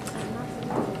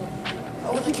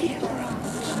 Oh, the camera.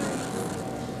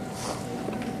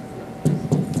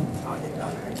 Oh, I did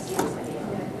not. Okay.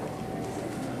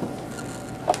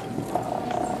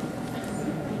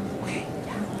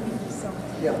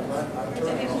 Yeah, I'm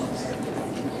turning on.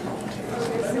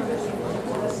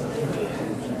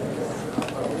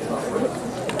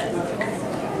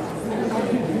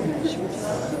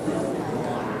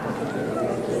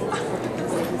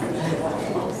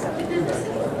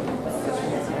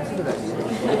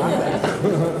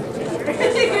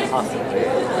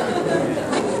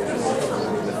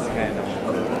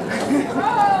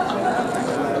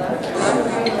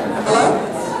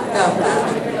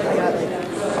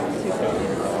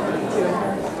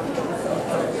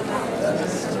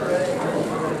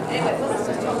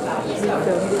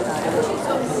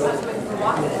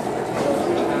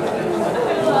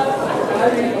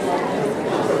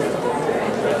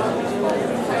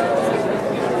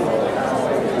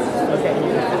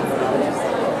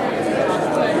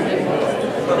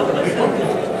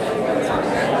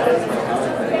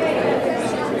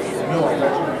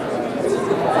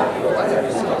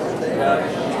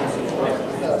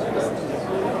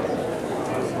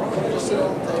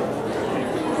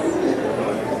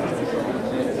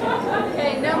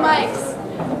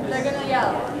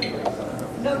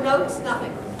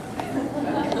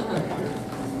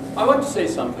 I want to say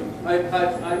something. I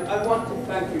want to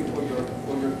thank you for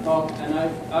your talk, and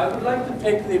I would like to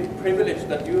take the privilege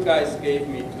that you guys gave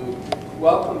me to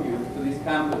welcome you to this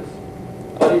campus.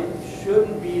 But it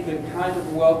shouldn't be the kind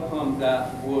of welcome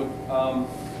that would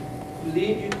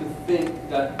lead you to think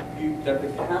that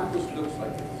the campus looks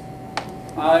like this.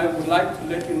 I would like to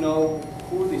let you know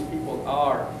who these people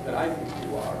are that I think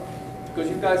you are, because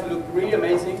you guys look really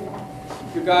amazing.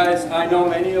 You guys, I know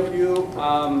many of you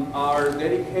are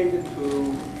dedicated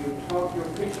to you're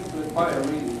preaching to the choir,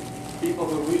 really. People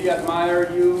who really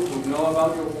admire you, who know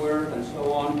about your work and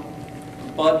so on.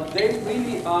 But they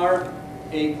really are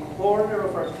a corner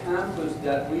of our campus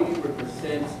that really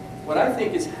represents what I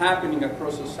think is happening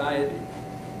across society.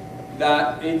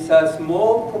 That it's a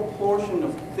small proportion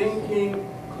of thinking,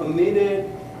 committed,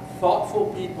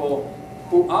 thoughtful people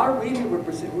who really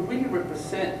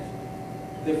represent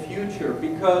the future.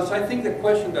 Because I think the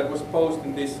question that was posed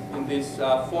in this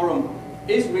forum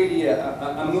is really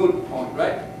a moot point,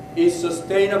 right? Is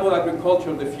sustainable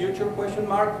agriculture the future, question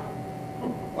mark?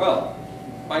 Well,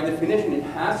 by definition it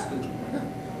has to be.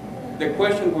 The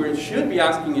question we should be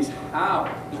asking is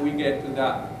how do we get to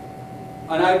that?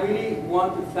 And I really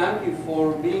want to thank you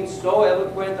for being so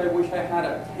eloquent. I wish I had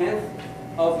a tenth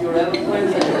of your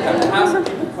eloquence and your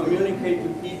capacity to communicate to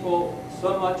people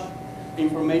so much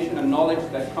information and knowledge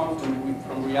that comes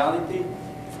from reality.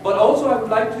 But also I would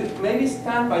like to maybe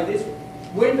stand by this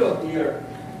window here,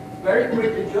 very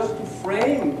quickly, just to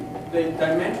frame the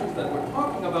dimensions that we're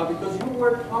talking about, because you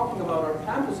were talking about our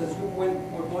campus as you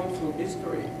were going through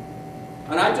history.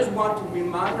 And I just want to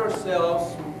remind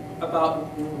ourselves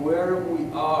about where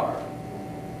we are.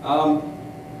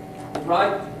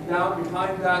 Right now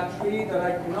behind that tree that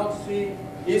I cannot see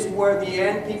is where the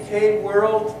NPK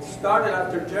world started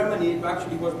after Germany. It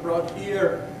actually was brought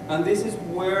here. And this is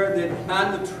where the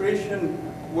plant nutrition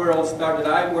world started.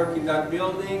 I worked in that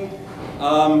building.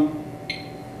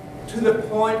 To the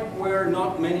point where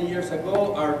not many years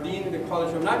ago, our dean in the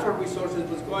College of Natural Resources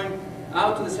was going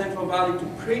out to the Central Valley to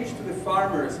preach to the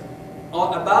farmers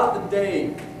about the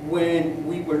day when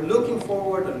we were looking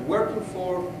forward and working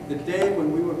for the day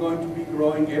when we were going to be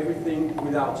growing everything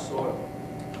without soil.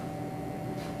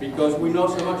 Because we know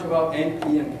so much about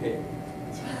NP and K.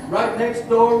 Right next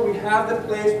door, we have the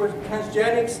place where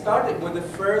transgenics started, where the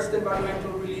first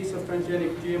environmental release of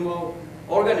transgenic GMO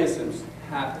organisms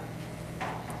happened.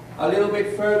 A little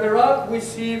bit further up, we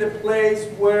see the place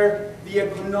where the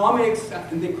economics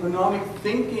and the economic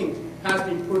thinking has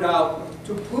been put out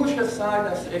to push aside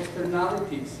as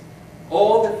externalities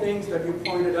all the things that you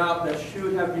pointed out that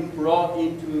should have been brought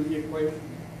into the equation.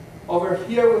 Over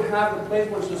here, we have the place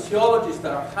where sociologists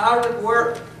that are hard at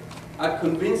work at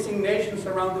convincing nations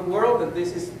around the world that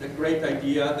this is a great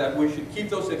idea, that we should keep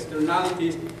those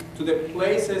externalities to the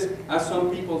places, as some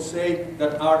people say,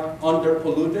 that are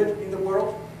underpolluted in the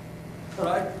world.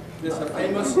 Right? There's a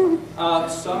famous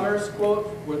Summers quote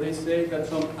where they say that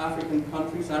some African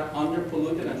countries are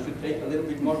underpolluted and should take a little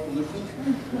bit more pollution.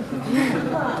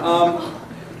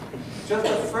 Just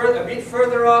a bit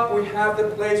further up, we have the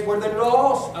place where the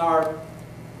laws are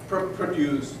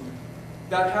produced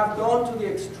that have gone to the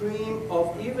extreme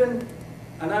of even,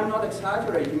 and I'm not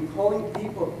exaggerating, calling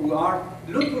people who are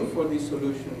looking for these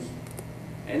solutions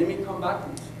enemy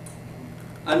combatants.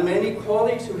 And many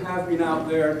colleagues who have been out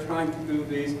there trying to do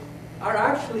this have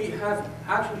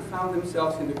actually found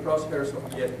themselves in the crosshairs of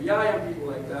the FBI and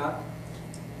people like that.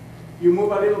 You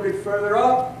move a little bit further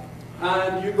up,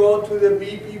 and you go to the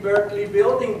BP Berkeley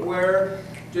building where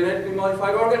genetically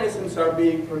modified organisms are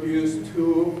being produced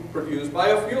to produce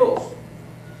biofuels.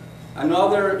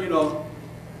 Another,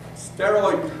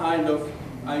 steroid kind of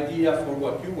idea for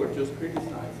what you were just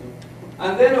criticizing.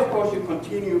 And then, of course, you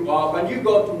continue up, and you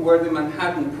go to where the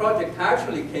Manhattan Project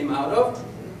actually came out of,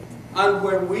 and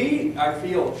where we, I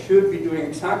feel, should be doing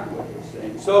exactly what you're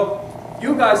saying. So,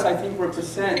 you guys, I think,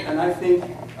 represent, and I think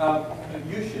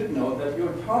you should know that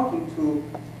you're talking to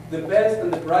the best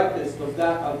and the brightest of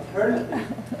that alternative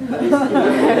that is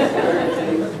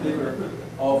the sliver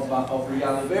of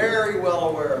reality. Very well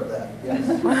aware of that. Yes,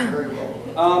 very well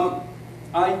aware.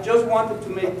 I just wanted to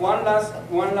make one last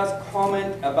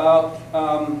comment about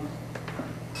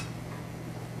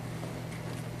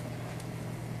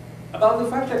the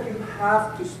fact that you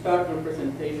have to start your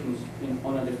presentations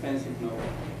on a defensive note.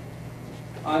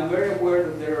 I'm very aware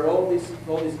that there are all these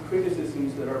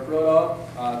criticisms that are brought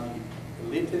up,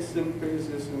 the elitism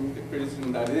criticism, the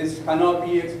criticism that this cannot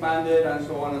be expanded, and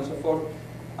so on and so forth.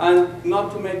 And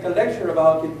not to make a lecture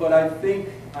about it, but I think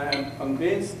I am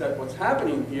convinced that what's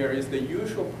happening here is the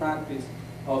usual practice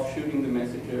of shooting the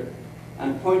messenger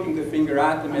and pointing the finger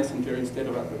at the messenger instead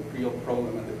of at the real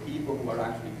problem and the people who are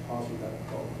actually causing that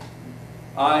problem.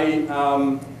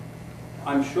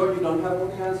 I'm sure you don't have all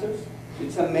the answers.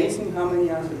 It's amazing how many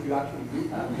answers you actually do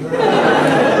have.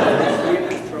 It's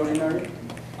really extraordinary.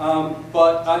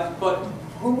 But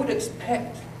who would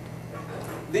expect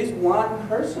this one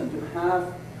person to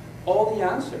have all the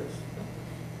answers?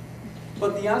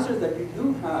 But the answers that you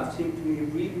do have seem to me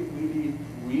really, really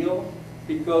real,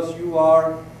 because you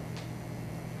are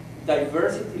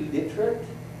diversity literate,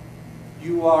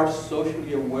 you are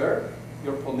socially aware,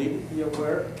 you're politically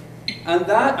aware, and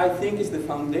that, I think, is the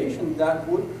foundation that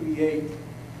would create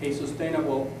a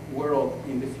sustainable world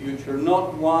in the future,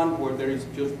 not one where there is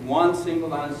just one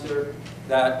single answer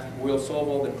that will solve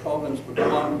all the problems, but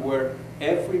one where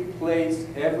every place,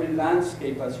 every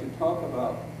landscape, as you talk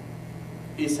about,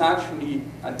 is actually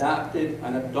adapted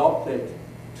and adopted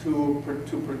to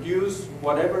produce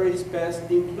whatever is best,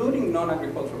 including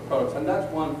non-agricultural products. And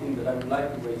that's one thing that I would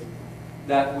like to raise,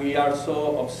 that we are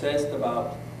so obsessed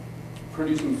about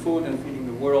producing food and feeding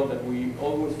the world that we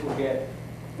always forget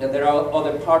that there are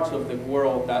other parts of the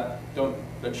world that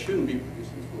shouldn't be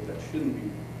producing food, that shouldn't be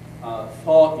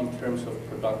thought in terms of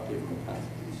productive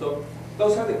capacity. So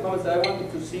those are the comments that I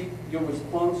wanted to see your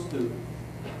response to,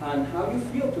 and how you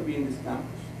feel to be in this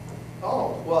campus.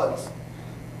 Oh, well,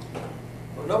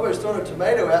 nobody's thrown a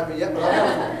tomato at me yet, but I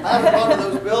haven't gone to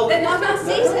those buildings. They're not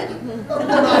season.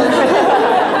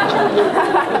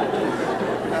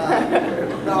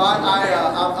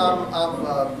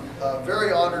 I'm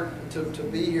very honored to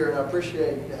be here, and I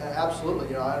appreciate, absolutely,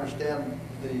 you know, I understand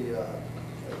the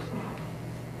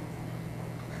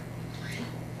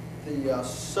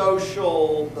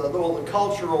social, the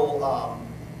cultural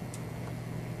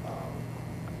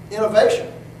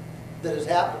innovation that has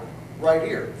happened right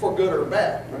here, for good or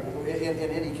bad, in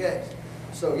any case.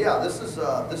 So yeah, this is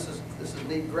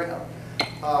neat ground.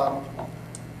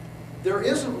 There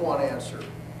isn't one answer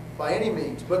by any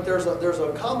means, but there's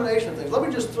a combination of things. Let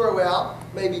me just throw out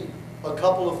maybe a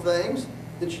couple of things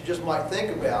that you just might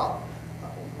think about.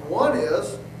 One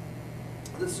is,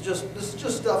 this is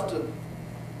just stuff to,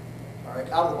 all right,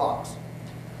 out of the box.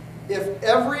 If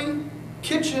every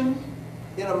kitchen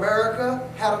in America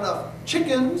had enough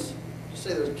chickens, just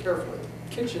say those carefully,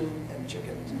 kitchen and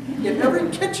chickens. If every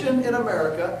kitchen in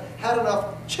America had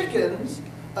enough chickens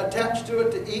attached to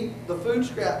it to eat the food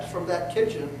scraps from that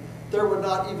kitchen, there would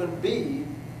not even be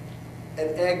an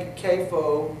egg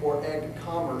CAFO or egg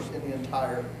commerce in the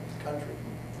entire country.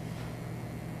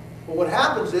 But what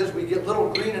happens is we get little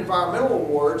green environmental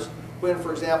awards when,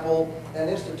 for example, an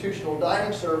institutional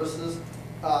dining services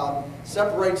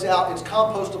separates out its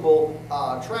compostable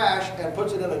trash and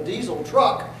puts it in a diesel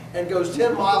truck and goes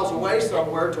 10 miles away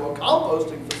somewhere to a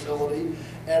composting facility,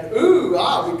 and ooh,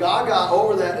 we gaga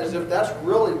over that as if that's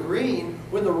really green,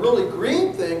 when the really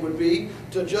green thing would be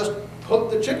to just hook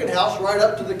the chicken house right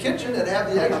up to the kitchen and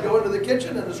have the eggs go into the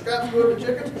kitchen and the scraps go into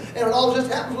chickens, and it all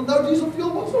just happens with no diesel fuel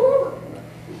whatsoever.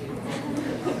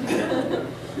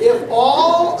 If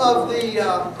all of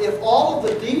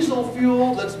the diesel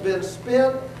fuel that's been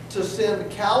spent to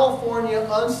send California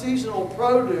unseasonal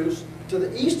produce to the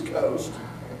East Coast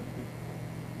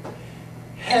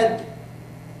had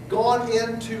gone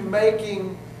into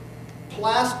making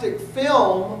plastic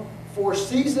film for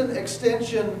season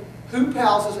extension hoop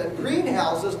houses and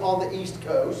greenhouses on the East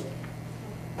Coast,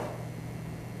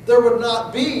 there would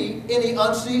not be any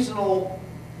unseasonal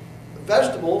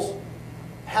vegetables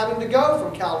having to go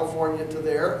from California to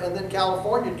there, and then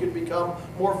California could become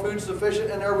more food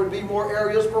sufficient and there would be more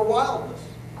areas for wildness.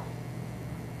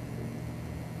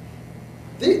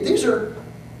 These are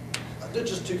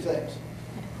just two things.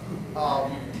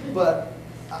 But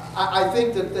I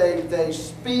think that they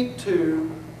speak to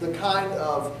the kind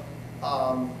of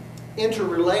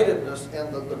interrelatedness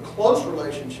and the close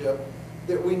relationship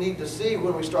that we need to see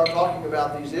when we start talking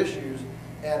about these issues,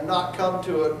 and not come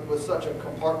to it with such a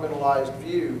compartmentalized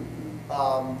view,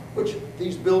 which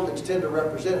these buildings tend to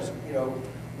represent. You know,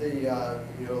 we've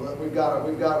got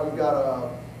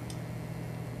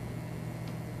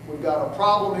a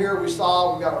problem here we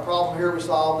solve. We've got a problem here we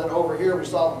solve. Then over here we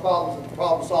solve the problems, and the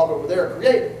problem solved over there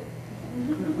created.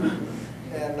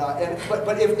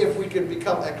 But if we can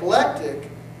become eclectic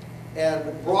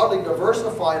and broadly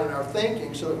diversified in our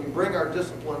thinking, so that we bring our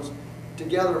disciplines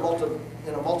together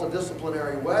in a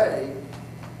multidisciplinary way,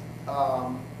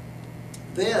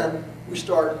 then we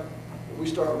start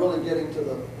really getting to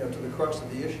the crux of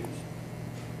the issues.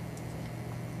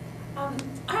 I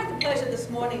had the pleasure this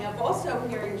morning of also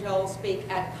hearing Joel speak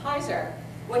at Kaiser,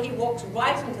 where he walks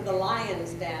right into the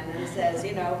lion's den and says,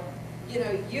 you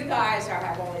guys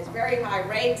have all these very high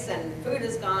rates and food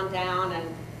has gone down, and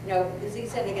as he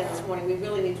said again this morning, we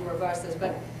really need to reverse this.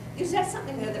 But you said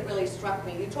something there that really struck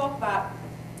me. You talk about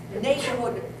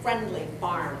neighborhood-friendly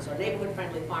farms or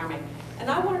neighborhood-friendly farming. And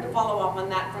I wanted to follow up on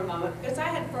that for a moment, because I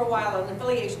had for a while an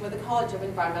affiliation with the College of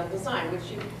Environmental Design,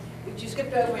 which you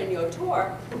skipped over in your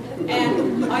tour.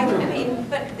 And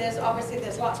but there's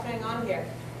lots going on here.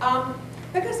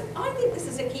 Because I think this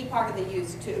is a key part of the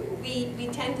use too. We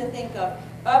tend to think of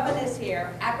urban is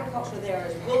here, agriculture there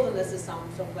is, wilderness is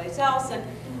someplace else, and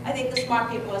I think the smart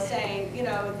people are saying,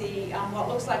 what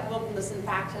looks like wilderness in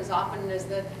fact as often as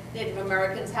the Native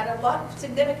Americans had a lot of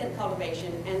significant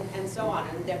cultivation and so on,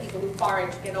 and there are people who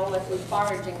forage, get all their food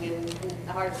foraging in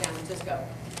the heart of San Francisco.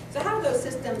 So how do those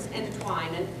systems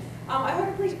intertwine? And I heard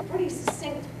a pretty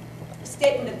succinct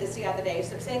statement of this the other day,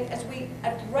 so saying as we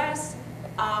address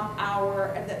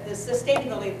the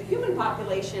sustainability of the human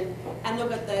population and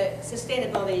look at the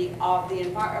sustainability of the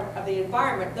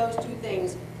environment, those two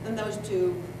things and those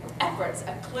two efforts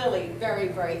are clearly very,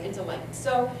 very interlinked.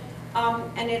 So,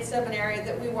 and it's sort of an area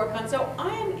that we work on. So I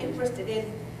am interested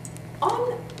in,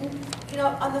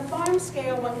 on the farm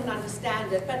scale, one can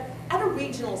understand it, but at a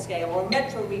regional scale or a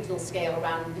metro regional scale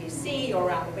around DC or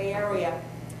around the Bay Area,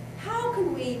 how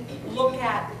can we look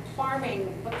at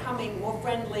farming becoming more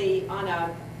friendly on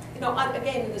a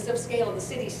again, in the sort of scale of the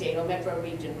city-state or metro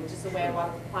region, which is the way a lot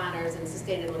of planners and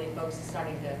sustainability folks are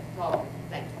starting to talk.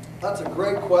 Thank you. That's a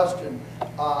great question.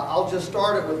 I'll just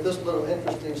start it with this little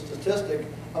interesting statistic.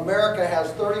 America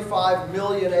has 35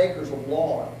 million acres of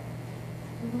lawn.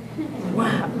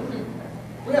 Wow.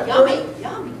 We have Yummy,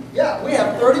 yummy. Yeah, we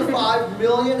have 35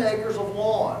 million acres of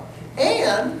lawn.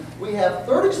 And we have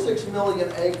 36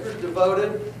 million acres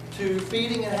devoted to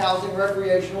feeding and housing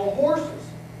recreational horses.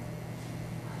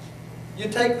 You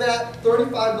take that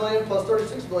 35 million plus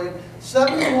 36 million,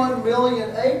 71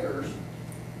 million acres.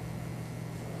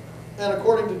 And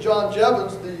according to John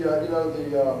Jevons,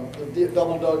 the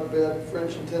double dug bed,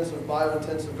 French intensive,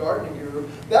 biointensive gardening guru,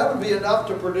 that would be enough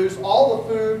to produce all the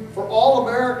food for all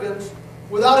Americans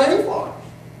without any farms.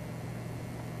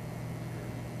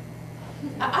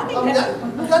 I think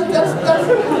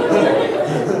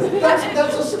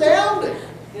that's astounding.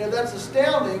 That's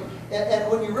astounding. And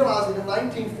when you realize that in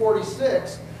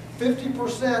 1946,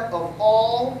 50% of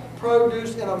all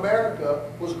produce in America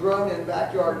was grown in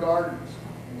backyard gardens.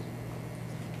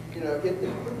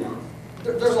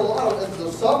 There's a lot of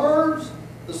the suburbs,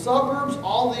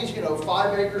 all these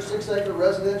 5-acre, 6-acre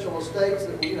residential estates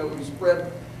that we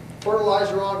spread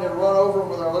fertilizer on and run over them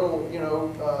with our little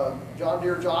John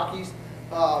Deere jockeys.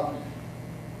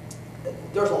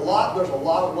 There's a lot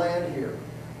of land here.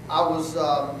 I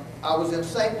was in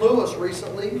St. Louis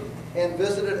recently and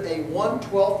visited a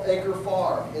 1/12 acre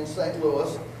farm in St.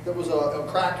 Louis that was a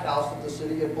crack house that the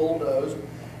city had bulldozed.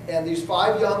 And these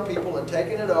 5 young people had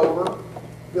taken it over,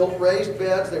 built raised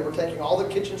beds. They were taking all the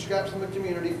kitchen scraps from the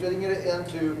community, fitting it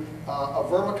into a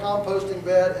vermicomposting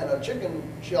bed and a chicken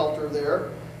shelter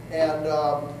there. And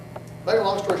make a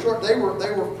long story short, they were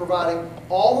providing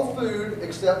all the food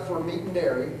except for meat and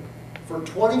dairy for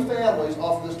 20 families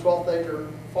off of this 12th acre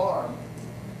farm.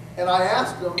 And I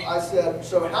asked them, I said,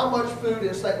 so how much food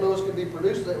in St. Louis could be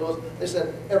produced in St. Louis? They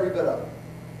said, every bit of it.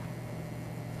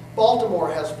 Baltimore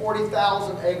has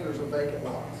 40,000 acres of vacant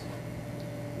lots.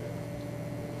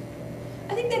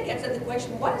 I think that gets at the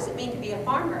question, what does it mean to be a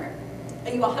farmer?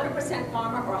 Are you 100%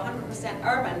 farmer or 100%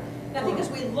 urban? And I think as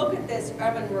we look at this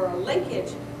urban-rural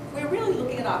linkage, we're really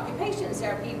looking at occupations.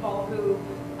 There are people who,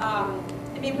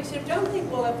 we sort of don't think,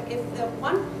 well, if the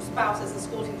one spouse is a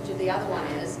school teacher, the other one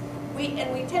is. We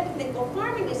tend to think, well,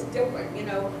 farming is different.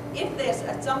 If there's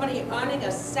somebody earning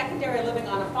a secondary living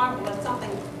on a farm, well, there's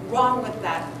something wrong with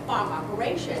that farm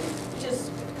operation, which is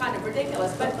kind of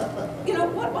ridiculous. But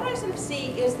what I sort of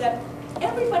see is that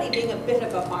everybody being a bit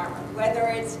of a farmer, whether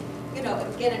it's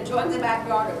again enjoying the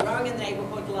backyard or growing in the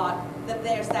neighborhood lot, that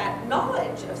there's that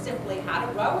knowledge of simply how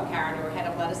to grow a carrot or a head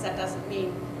of lettuce. That doesn't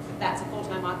mean that's a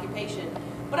full-time occupation.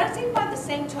 But I think by the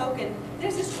same token,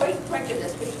 there's this great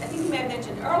prejudice, which I think you may have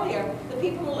mentioned earlier, the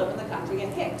people who live in the country are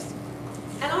Hicks.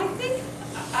 And I think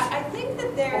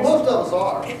that there's... Well, most of us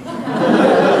are.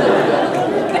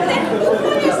 But then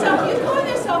you call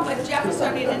yourself a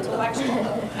Jeffersonian intellectual.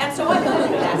 And so I don't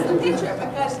think that's the picture,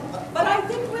 but I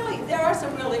think really there are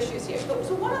some real issues here.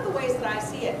 So one of the ways that I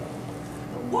see it,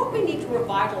 what we need to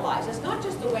revitalize is not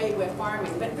just the way we're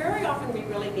farming, but very often we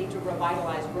really need to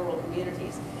revitalize rural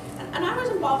communities. And I was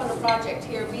involved in a project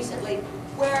here recently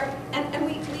where,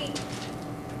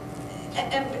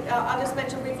 I'll just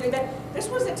mention briefly that this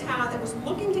was a town that was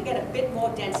looking to get a bit more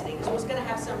density because it was going to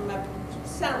have some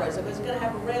centers, it was going to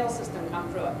have a rail system come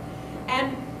through it.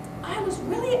 And I was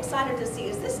really excited to see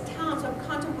as this town sort of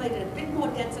contemplated a bit more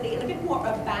density and a bit more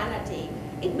urbanity.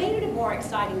 It made it a more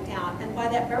exciting town, and by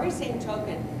that very same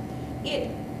token,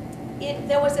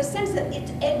 there was a sense that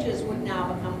its edges would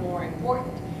now become more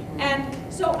important. And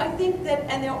so I think that,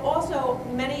 and there are also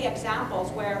many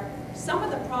examples where some of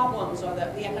the problems or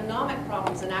the economic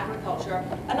problems in agriculture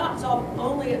are not solved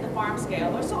only at the farm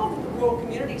scale, they're solved at the rural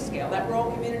community scale. That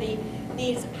rural community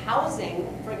needs housing,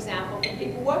 for example, for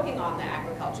people working on the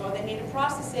agriculture, or they need a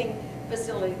processing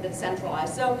facility that's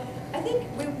centralized. So I think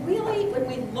we really, when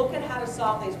we look at how to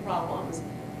solve these problems,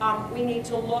 we need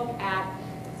to look at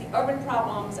the urban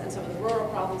problems and some of the rural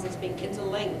problems as being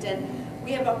interlinked. And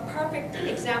we have a perfect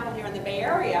example here in the Bay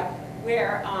Area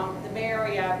where the Bay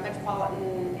Area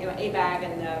metropolitan, ABAG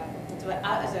and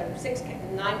as a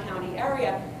 9 county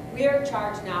area, we are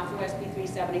charged now through SB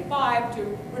 375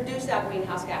 to reduce our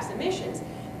greenhouse gas emissions.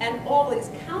 And all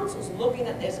these councils looking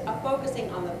at this are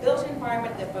focusing on the built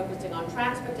environment, they're focusing on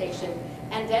transportation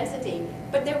and density,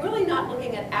 but they're really not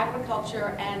looking at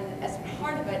agriculture and as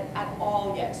part of it at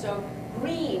all yet. So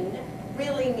green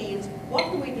really means what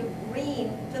can we do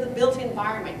green to the built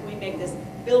environment? Can we make this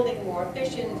building more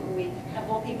efficient? Can we have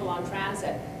more people on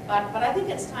transit? But I think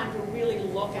it's time to really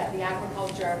look at the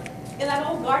agriculture in that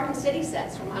old Garden City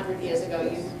sense from 100 years ago.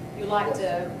 You you like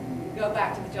to go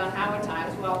back to the John Howard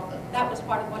times, well, that was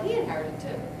part of what he inherited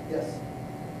too. Yes.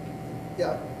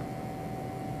 Yeah.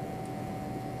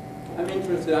 I'm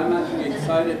interested, I'm actually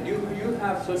excited. You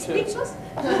have such a... Speechless?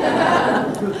 No,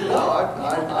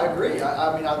 I agree.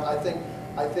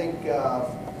 I think,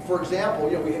 for example,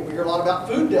 you know, we hear a lot about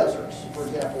food deserts, for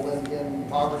example, in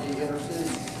poverty inner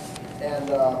cities, and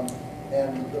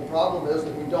the problem is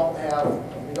that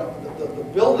the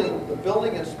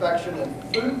building inspection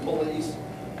and food police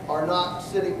are not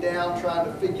sitting down trying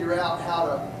to figure out how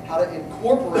to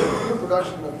incorporate food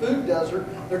production in the food desert.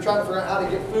 They're trying to figure out how to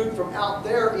get food from out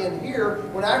there in here,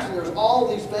 when actually there's all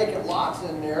these vacant lots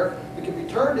in there that can be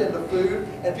turned into food,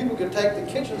 and people can take the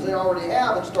kitchens they already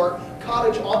have and start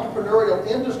cottage entrepreneurial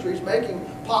industries making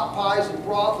pot pies and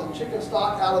broth and chicken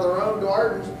stock out of their own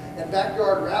gardens and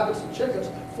backyard rabbits and chickens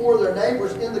for their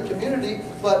neighbors in the community,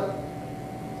 but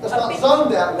it's not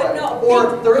zoned that way,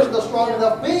 or there isn't a strong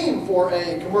enough beam for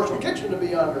a commercial kitchen to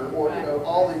be under, or you know,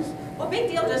 all these. Well,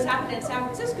 big deal just happened in San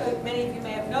Francisco. Many of you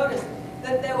may have noticed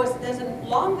that there's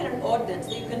long been an ordinance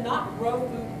that you cannot grow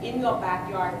food in your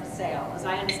backyard for sale. As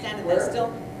I understand it, there's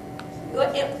still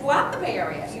throughout the Bay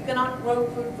Area, you cannot grow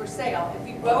food for sale. If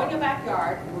you grow in your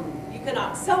backyard, you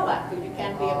cannot sell that food. You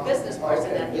can't be a business person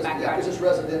in your backyard. Yeah, because it's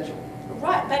residential.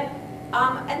 Right, but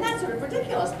and that's sort of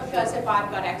ridiculous, because if I've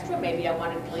got extra, maybe I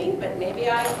want it clean, but maybe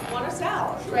I want to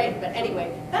sell or trade. But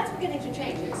anyway, that's beginning to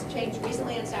change. It's changed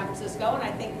recently in San Francisco, and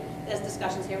I think there's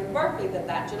discussions here in Berkeley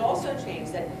that should also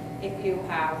change. That if you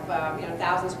have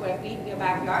 1,000 square feet in your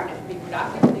backyard, and it can be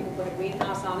productive, and you can put a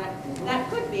greenhouse on it, that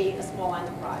could be a small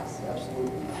enterprise.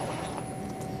 Absolutely.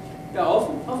 Yeah,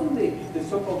 often the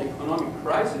so-called economic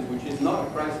crisis, which is not a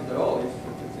crisis at all,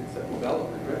 it's a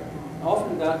development, right?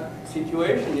 Often that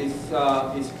situation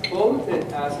is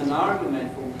quoted as an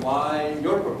argument for why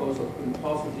your proposal couldn't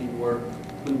possibly work,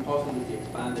 couldn't possibly be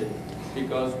expanded,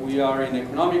 because we are in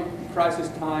economic crisis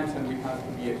times and we have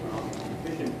to be economically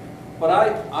efficient. But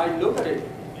I look at it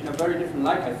in a very different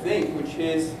light, I think, which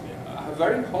is a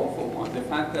very hopeful one. The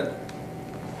fact that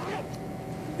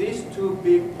these two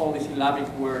big polysyllabic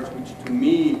words, which to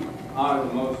me are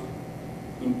the most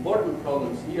important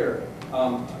problems here,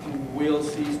 will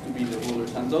cease to be the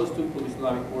rulers. And those two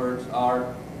polysyllabic words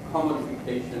are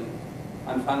commodification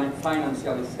and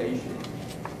financialization.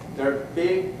 They're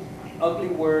big, ugly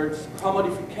words.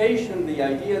 Commodification, the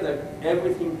idea that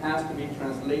everything has to be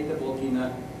translatable in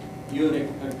a unit,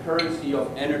 a currency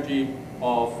of energy,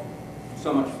 of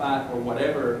so much fat or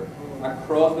whatever,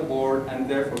 across the board, and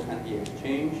therefore can be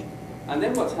exchanged. And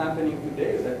then what's happening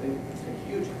today is that it's a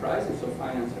huge crisis of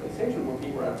financialization, where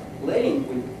people are playing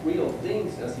with real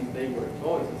things as if they were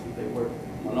toys, as if they were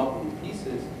Monopoly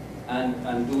pieces,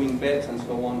 and doing bets and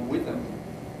so on with them.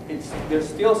 There's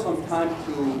still some time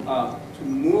to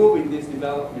move in these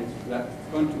developments that's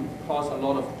going to cause a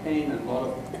lot of pain and a lot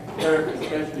of hurt,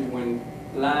 especially when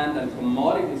land and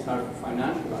commodities are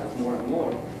financialized more and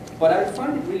more. But I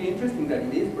find it really interesting that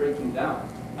it is breaking down.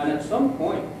 And at some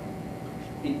point,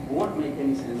 it won't make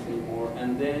any sense anymore,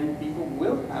 and then people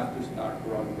will have to start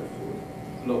growing their food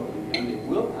locally, and they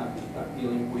will have to start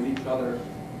dealing with each other,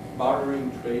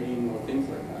 bartering, trading, or things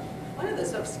like that. One of the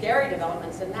sort of scary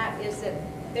developments in that is that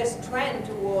this trend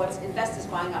towards investors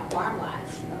buying up farmland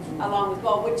along with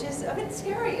gold, which is a bit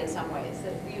scary in some ways,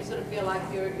 that you sort of feel like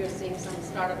you're seeing some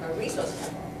start of a resource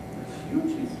temple. It's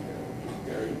hugely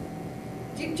scary.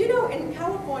 Do you know, in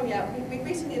California, we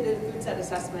recently did a food set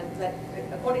assessment that,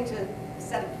 according to a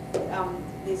set of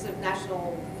these sort of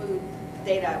national food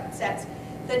data sets,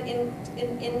 that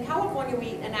in California we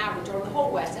eat an average, or in the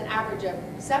whole West, an average of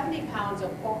 70 pounds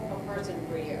of pork per person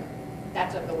per year.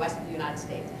 That's of the West of the United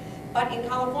States. But in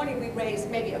California we raise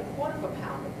maybe 1/4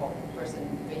 pound of pork per person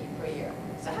per year.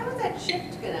 So how is that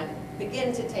shift going to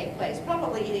begin to take place?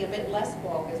 Probably eating a bit less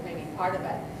pork is maybe part of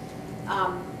it.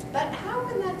 But how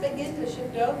can that begin to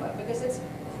shift over? Because it's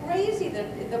crazy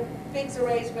that the pigs are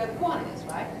raised where the corn is,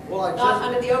 right? Well, not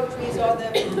under the oak trees or the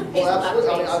hazelnut well,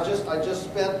 absolutely. trees. I just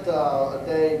spent a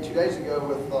day 2 days ago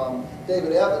with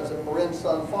David Evans at Marin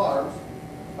Sun Farms,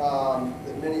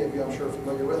 that many of you I'm sure are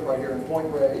familiar with, right here in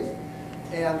Point Reyes.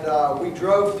 And we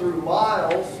drove through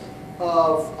miles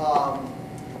of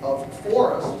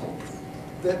forest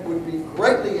that would be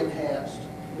greatly enhanced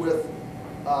with,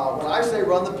 when I say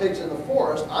run the pigs in the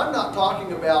forest, I'm not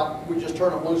talking about we just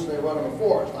turn them loose and they run in the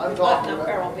forest. I'm talking about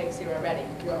feral pigs here already.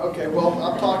 Yeah, okay, well,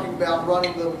 I'm talking about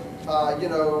running them,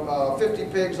 50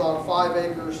 pigs on 5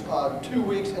 acres, 2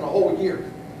 weeks in a whole year.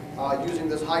 using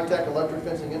this high-tech electric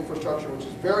fencing infrastructure, which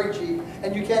is very cheap,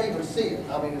 and you can't even see it.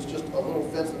 I mean, it's just a little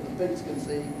fence that the pigs can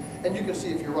see, and you can see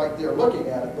if you're right there looking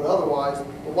at it, but otherwise,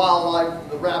 the wildlife,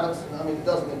 the rabbits, I mean, it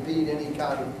doesn't impede any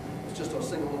kind of, it's just a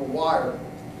single little wire.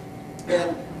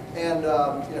 And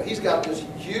you know, he's got this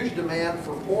huge demand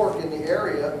for pork in the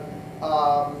area,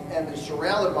 and is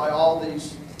surrounded by all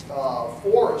these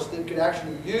forests that could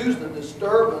actually use the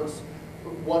disturbance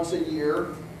once a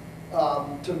year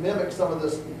to mimic some of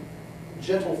this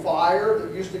gentle fire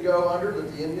that used to go under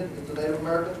that the Native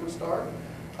Americans would start.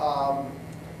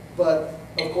 But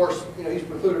of course, you know, he's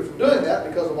precluded from doing that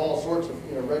because of all sorts of,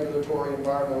 you know, regulatory,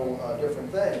 environmental,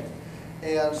 different things.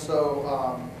 And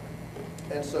so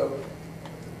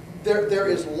there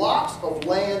is lots of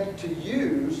land to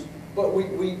use, but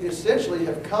we essentially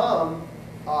have come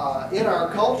in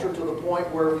our culture to the point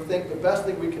where we think the best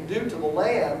thing we can do to the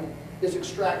land is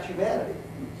extract humanity.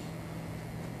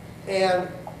 And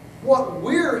what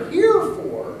we're here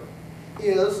for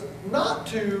is not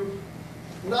to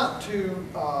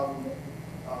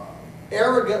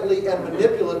arrogantly and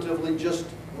manipulatively just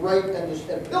rape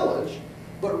and pillage,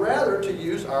 but rather to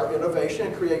use our innovation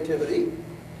and creativity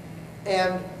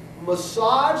and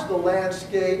massage the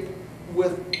landscape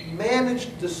with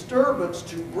managed disturbance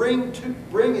to bring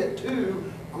it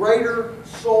to greater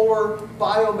solar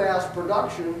biomass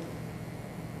production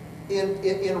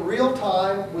in real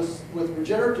time with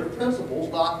regenerative principles,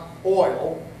 not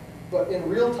oil, but in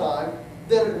real time,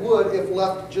 than it would if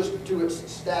left just to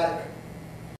its static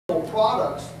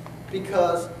products,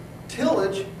 because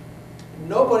tillage,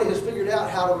 nobody has figured out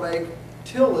how to make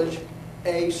tillage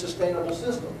a sustainable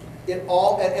system.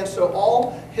 And so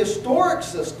all historic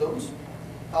systems,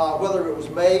 whether it was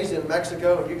maize in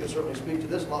Mexico, and you can certainly speak to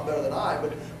this a lot better than I,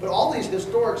 but all these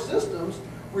historic systems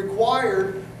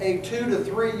required a 2 to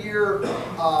 3 year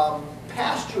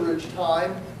pasturage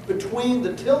time between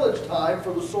the tillage time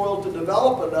for the soil to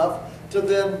develop enough to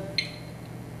then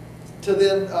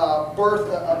birth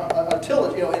a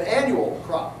tillage, you know, an annual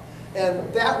crop.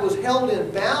 And that was held in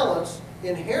balance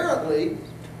inherently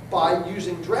by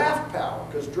using draft power,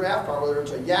 because draft power, whether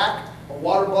it's a yak, a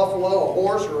water buffalo, a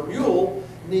horse, or a mule,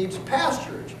 needs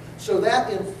pasturage. So that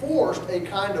enforced a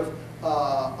kind of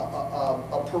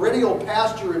a perennial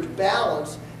pasturage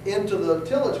balance into the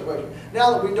tillage equation.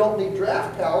 Now that we don't need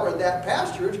draft power and that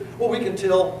pasturage, well, we can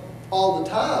till all the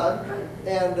time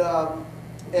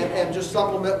and just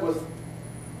supplement with,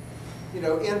 you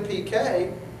know,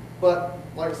 NPK. But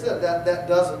like I said,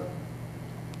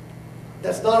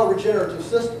 that's not a regenerative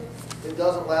system. It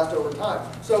doesn't last over time.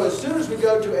 So as soon as we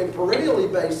go to a perennially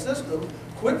based system,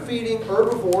 quit feeding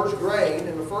herbivores grain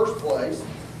in the first place,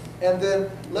 and then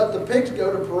let the pigs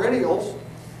go to perennials,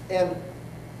 and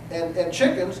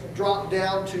chickens drop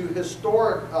down to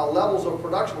historic levels of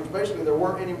production, which basically there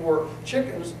weren't any more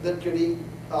chickens that could eat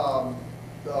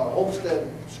homestead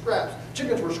scraps.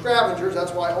 Chickens were scavengers.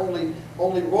 That's why only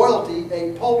royalty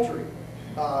ate poultry.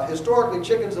 Historically,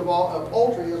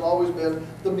 poultry has always been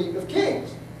the meat of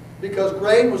kings, because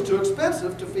grain was too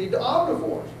expensive to feed to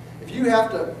omnivores. If you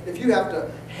have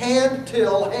to hand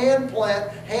till, hand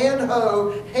plant, hand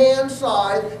hoe, hand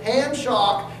scythe, hand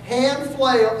shock, hand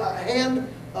flail,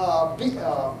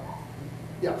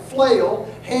 flail,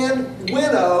 hand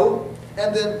winnow,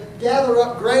 and then gather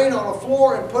up grain on a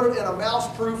floor and put it in a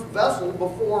mouse-proof vessel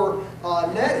before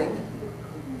netting,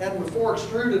 and before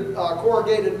extruded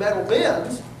corrugated metal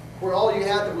bins, where all you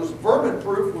had that was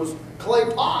vermin-proof was clay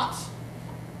pots.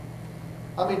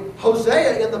 I mean,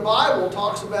 Hosea in the Bible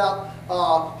talks about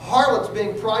harlots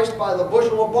being priced by the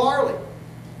bushel of barley.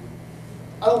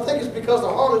 I don't think it's because the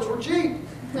harlots were cheap.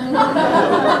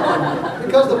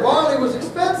 Because the barley was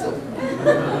expensive.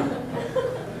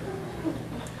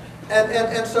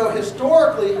 And so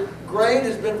historically, grain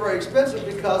has been very expensive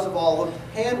because of all the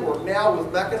handwork. Now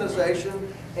with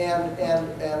mechanization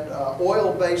and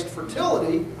oil-based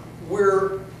fertility,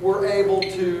 we're able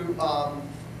to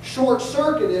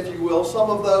short-circuit, if you will, some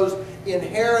of those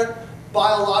inherent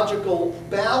biological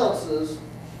balances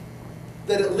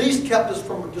that at least kept us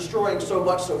from destroying so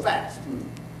much so fast.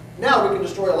 Now we can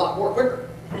destroy a lot more quicker.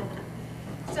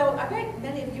 So I bet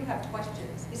many of you have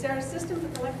questions. Is there a system for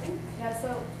collecting? Yeah,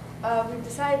 so we've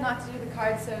decided not to do the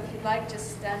cards, so if you'd like,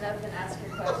 just stand up and ask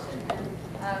your question.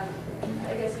 And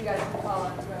I guess you guys can follow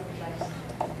on to whoever you'd like.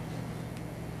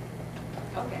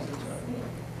 Okay.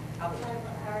 I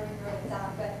already wrote it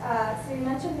down, but so you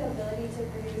mentioned the ability to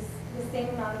produce the same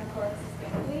amount of pork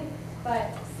sustainably,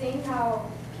 but seeing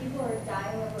how people are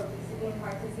dying of obesity and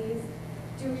heart disease,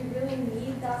 do we really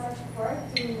need that much pork?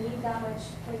 Do we need that much?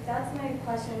 Like, that's my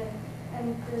question.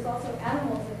 And there's also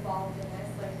animals involved in this.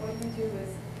 Like, what you do is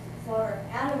slaughter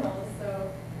animals,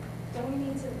 so don't we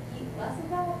need to eat less of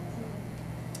that?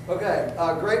 Okay,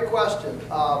 great question.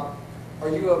 Are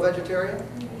you a vegetarian?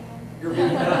 You're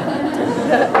vegan.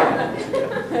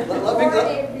 For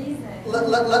a reason.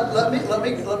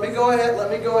 Let me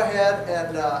go ahead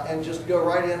and just go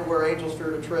right in where angels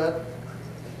fear to tread.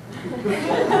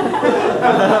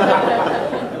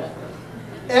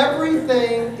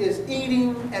 Everything is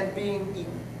eating and being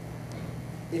eaten.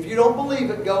 If you don't believe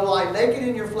it, go lie naked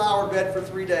in your flower bed for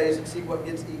 3 days and see what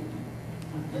gets eaten.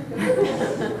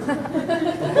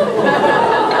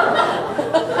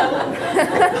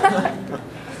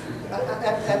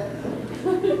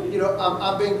 You know,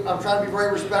 I'm trying to be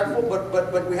very respectful,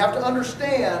 but we have to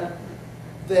understand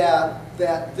that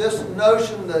this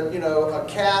notion that, you know, a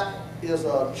cat is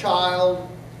a child,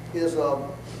 is a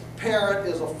parent,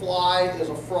 is a fly, is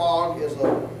a frog, is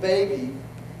a baby,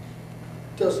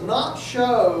 does not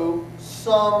show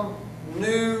some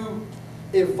new,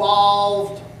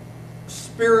 evolved,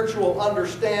 spiritual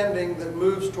understanding that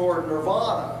moves toward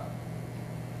nirvana.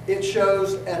 It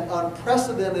shows an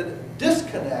unprecedented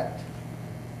disconnect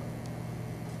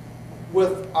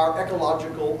with our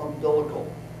ecological umbilical.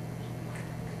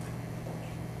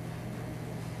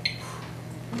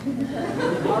 I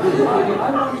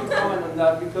want to comment on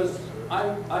that because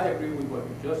I agree with what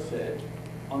you just said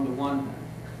on the one hand.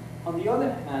 On the other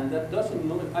hand, that doesn't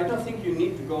mean, I don't think you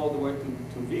need to go all the way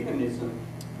to veganism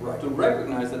to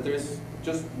recognize that there's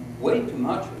just way too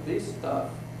much of this stuff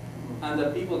and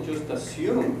that people just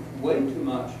assume way too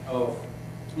much of,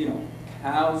 you know,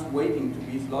 cows waiting to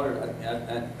be slaughtered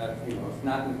at you know,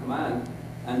 snap and command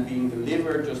and being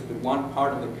delivered just the one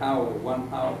part of the cow or the one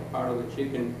part of the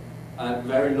chicken at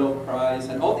very low price,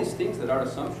 and all these things that are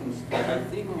assumptions that I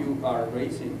think you are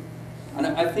raising. And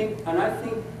I think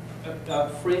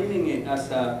framing it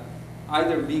as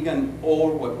either vegan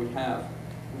or what we have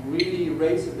really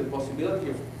raises the possibility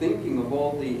of thinking of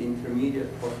all the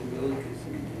intermediate possibilities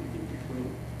in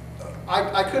between.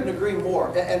 I couldn't agree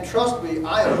more. And trust me,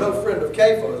 I am no friend of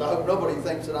CAFOs. I hope nobody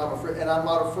thinks that I'm a friend, and I'm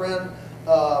not a friend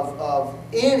of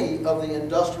any of the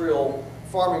industrial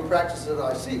farming practices that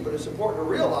I see. But it's important to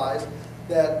realize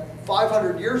that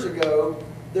 500 years ago,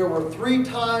 there were 3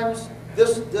 times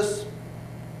this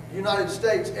United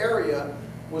States area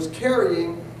was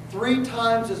carrying 3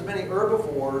 times as many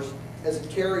herbivores as it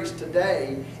carries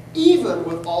today, even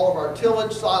with all of our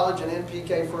tillage, silage, and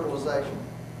NPK fertilization.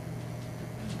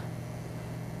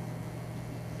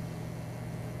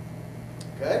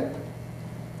 Okay?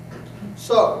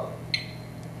 So,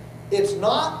 it's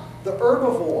not the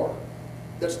herbivore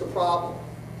that's the problem.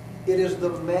 It is the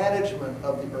management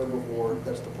of the herbivore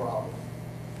that's the problem.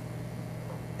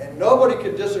 And nobody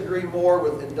could disagree more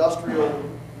with industrial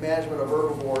management of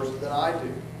herbivores than I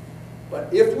do.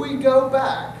 But if we go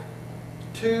back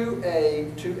to a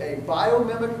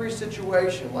biomimicry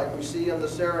situation like we see in the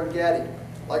Serengeti,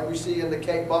 like we see in the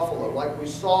Cape Buffalo, like we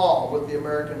saw with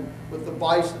the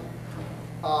bison,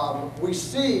 we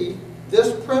see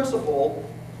this principle: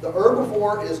 the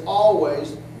herbivore is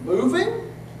always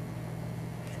moving,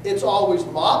 it's always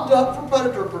mobbed up for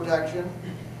predator protection,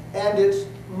 and it's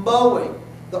mowing.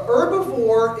 The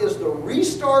herbivore is the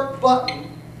restart button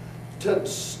to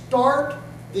start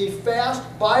the fast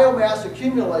biomass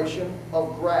accumulation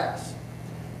of grass.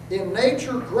 In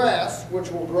nature, grass, which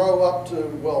will grow up to,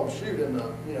 well, shoot, in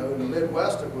the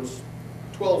Midwest, it was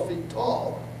 12 feet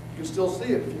tall. You can still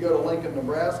see it if you go to Lincoln,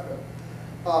 Nebraska.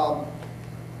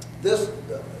 This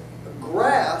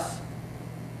grass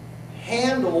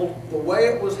handled the way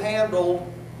it was handled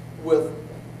with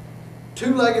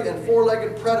 2-legged and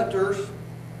 4-legged predators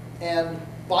and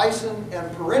bison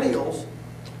and perennials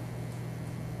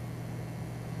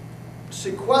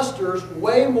sequesters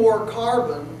way more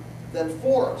carbon than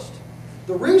forest.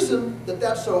 The reason that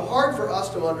that's so hard for us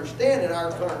to understand in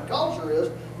our current culture is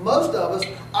most of us,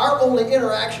 our only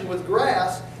interaction with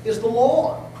grass is the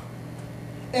lawn.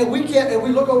 And we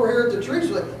look over here at the trees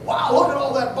and like, wow, look at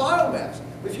all that biomass.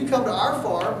 If you come to our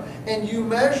farm and you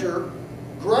measure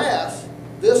grass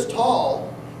this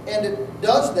tall, and it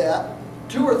does that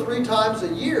 2 or 3 times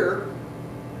a year,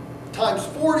 times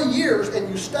 40 years, and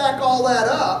you stack all that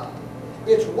up,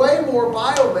 it's way more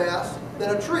biomass than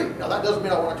a tree. Now that doesn't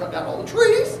mean I want to cut down all the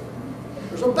trees.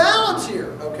 There's a balance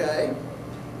here, okay?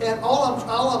 And all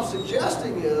I'm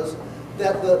suggesting is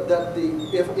that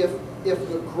if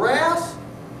the grass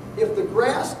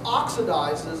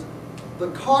oxidizes, the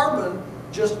carbon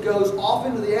just goes off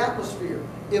into the atmosphere.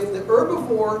 If the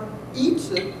herbivore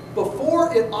eats it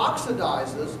before it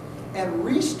oxidizes and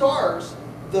restarts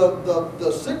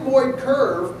the sigmoid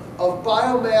curve of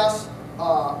biomass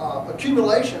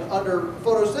accumulation under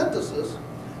photosynthesis,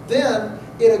 then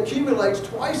it accumulates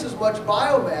twice as much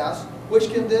biomass,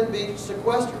 which can then be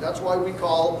sequestered. That's why we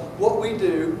call what we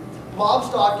do mob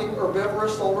stocking,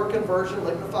 herbivorous solar conversion,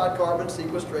 liquefied carbon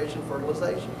sequestration,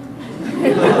 fertilization.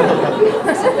 It's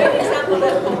a great example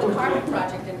of the carbon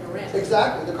project in Marin.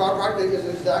 Exactly, the carbon project is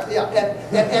exactly, yeah.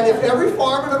 And if every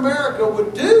farm in America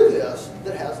would do this,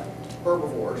 that has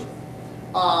herbivores,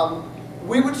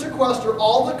 we would sequester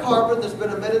all the carbon that's been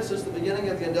emitted since the beginning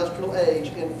of the industrial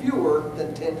age in fewer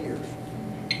than 10 years.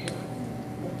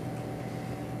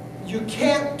 You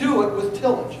can't do it with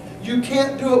tillage. You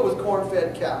can't do it with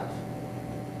corn-fed cows.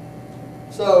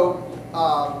 So,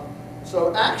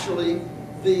 so actually,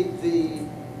 the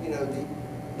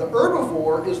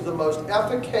herbivore is the most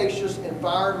efficacious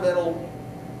environmental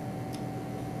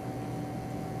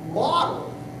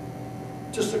model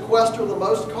to sequester the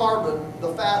most carbon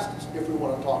the fastest, if we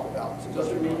want to talk about it.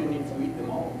 Doesn't mean you need to eat them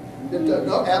all. It does,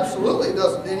 no, absolutely, it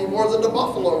doesn't, any more than the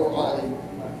buffalo or all eat.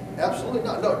 Absolutely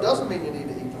not. No, it doesn't mean you need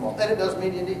to eat them all. And it doesn't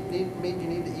mean you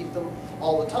need to eat them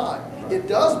all the time. It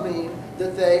does mean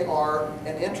that they are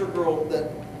an integral,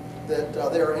 that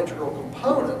they are an integral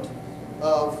component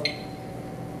of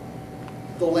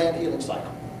the land healing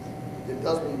cycle. It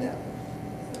does mean that.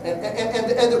 And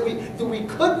that we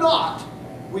could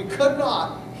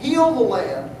not heal the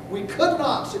land, we could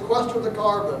not sequester the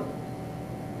carbon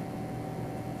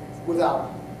without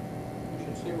it. You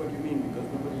should say what you mean, because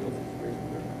nobody else is raising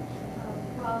their hand.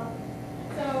 Well,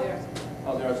 so,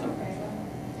 Oh, there are some.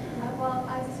 well,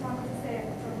 I just wanted to say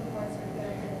if herbivores are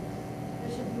good,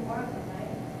 there should be more of them,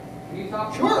 right? Can you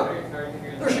talk Sure. about it? Sorry to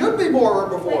hear There that. should be more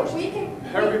herbivores. Like we can.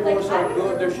 Herbivores like, are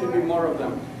good, there should be more of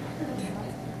them.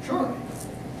 Sure.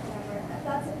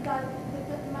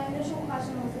 My initial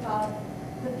question was about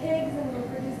the pigs and we're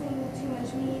producing too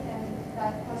much meat, and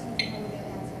that question didn't really get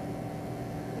answered.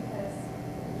 Because.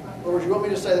 Or would you want me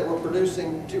to say that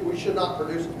we should not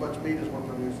produce as much meat as we're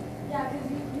producing? Yeah,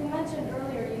 because you mentioned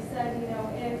earlier, you said, you know,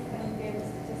 if, and you gave a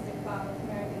statistic about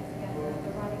Americans again,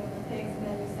 the running with the pigs, and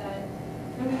then you said,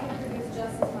 no, we can produce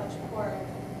just as much pork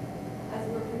as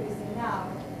we're producing now.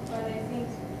 But I think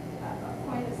a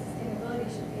point of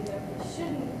sustainability should be that we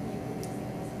shouldn't be producing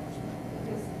this much meat,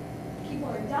 because people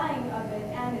are dying of it,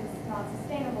 and it's not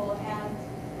sustainable, and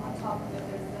on top of it,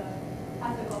 there's the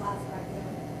ethical aspect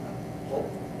of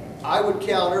I would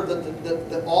counter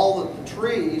that all of the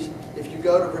trees, if you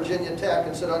go to Virginia Tech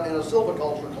and sit in a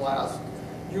silviculture class,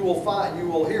 you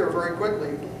will hear very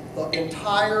quickly the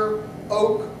entire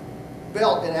oak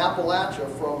belt in Appalachia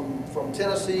from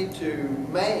Tennessee to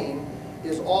Maine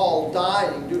is all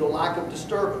dying due to lack of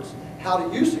disturbance. How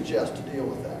do you suggest to deal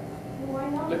with that? Why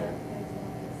not let pigs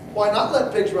run? Why not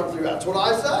let pigs run through? That's what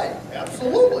I say.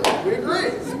 Absolutely. We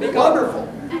agree. Speak up. Wonderful.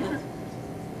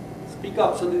 Speak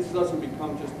up so this doesn't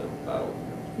become just a battle.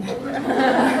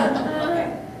 Okay.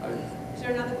 Is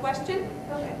there another question?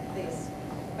 Okay. Please,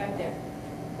 back there.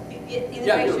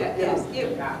 Yeah, you. Yes,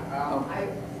 you. Yeah, I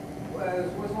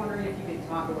was wondering if you could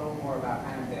talk a little more about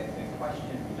kind of the question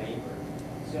of labor.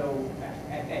 So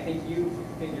I think you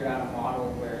figured out a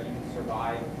model where you can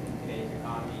survive in today's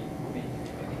economy, make a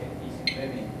decent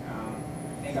living.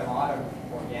 I think a lot of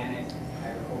organic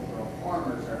agricultural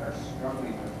farmers are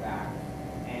struggling with that.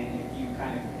 And if you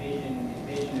kind of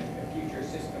envision a future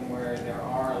system where there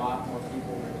are a lot more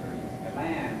people returning to the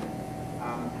land,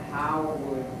 how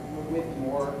would, with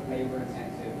more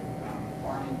labor-intensive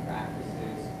farming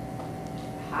practices,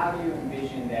 how do you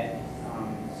envision that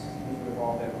systems would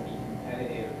evolve that would be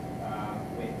competitive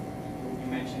with, you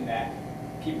mentioned that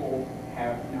people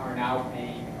are now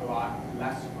paying a lot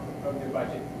less of their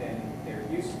budget than they're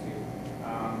used to.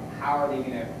 How are they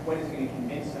going to, what is going to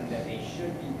convince them that they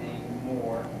should be paying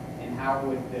more, and how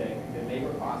would the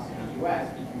labor costs in the U.S.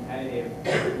 be competitive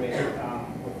with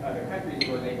other countries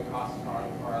where labor costs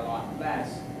are a lot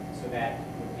less, so that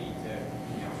would lead to,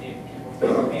 you know, if people say,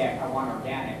 okay, I want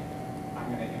organic, I'm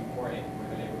going to import it where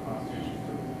the labor costs are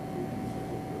cheaper.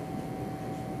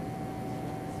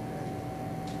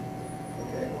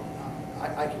 Okay,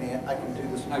 I can do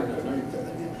this. I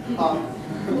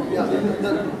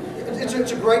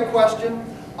It's a great question.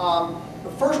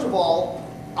 First of all,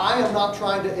 I am not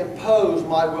trying to impose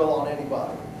my will on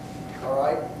anybody. All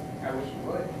right? I wish you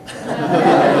would.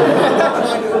 I'm not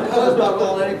trying to impose my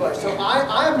will on anybody. So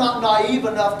I am not naive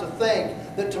enough to think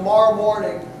that tomorrow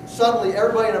morning, suddenly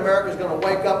everybody in America is going to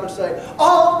wake up and say,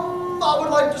 I would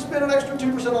like to spend an extra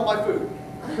 2% on my food.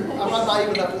 I'm not naive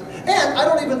enough to, and I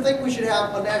don't even think we should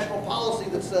have a national policy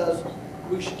that says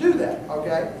we should do that,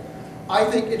 okay? I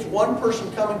think it's one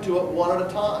person coming to it one at a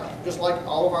time, just like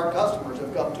all of our customers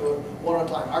have come to it one at a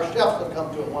time. Our chefs have come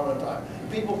to it one at a time.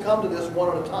 People come to this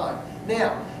one at a time.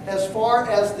 Now, as far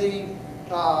as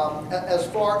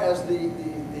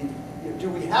do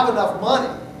we have enough money?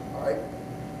 All right.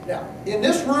 Now, in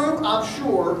this room, I'm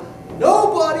sure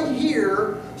nobody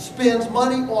here spends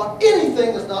money on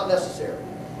anything that's not necessary.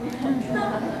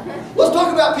 Let's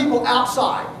talk about people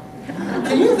outside.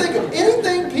 Can you think of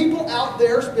anything people out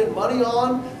there spend money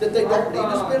on that they don't need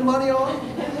to spend money on?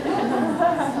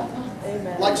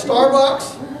 Like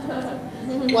Starbucks?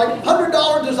 Like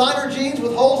 $100 designer jeans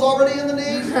with holes already in the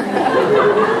knees?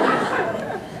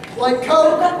 Like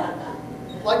Coke?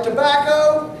 Like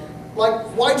tobacco? Like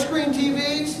widescreen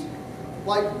TVs?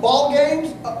 Like ball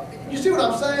games? You see what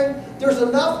I'm saying? There's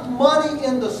enough money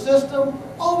in the system.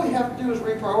 All we have to do is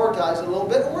reprioritize it a little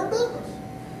bit and we're in business.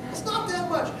 It's not that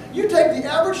much. You take the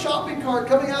average shopping cart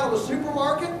coming out of a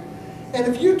supermarket, and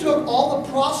if you took all the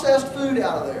processed food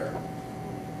out of there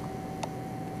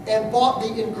and bought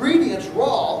the ingredients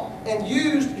raw and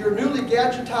used your newly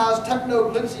gadgetized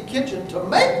techno-glitzy kitchen to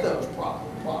make those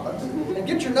products and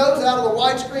get your nose out of the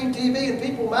widescreen TV and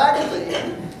People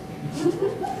magazine,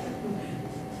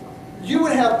 you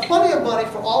would have plenty of money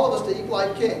for all of us to eat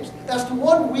like kings. That's the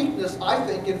one weakness, I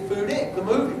think, in Food Inc., the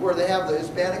movie, where they have the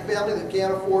Hispanic family that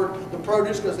can't afford the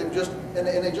produce because they just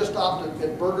stopped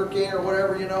at Burger King or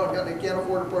whatever, you know, and they can't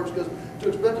afford the produce because it's too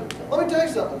expensive. Let me tell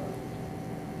you something.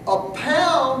 A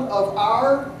pound of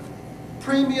our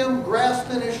premium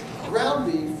grass-finished ground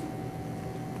beef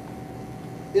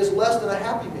is less than a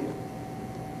Happy Meal.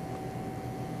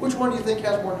 Which one do you think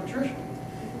has more nutrition?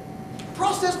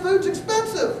 Processed food's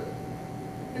expensive.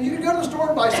 And you can go to the store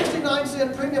and buy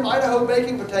 69-cent premium Idaho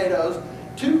baking potatoes.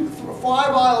 5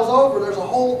 aisles over, there's a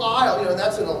whole aisle, you know, and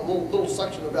that's in a little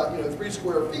section about, 3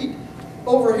 square feet.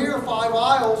 Over here, 5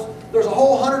 aisles, there's a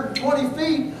whole 120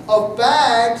 feet of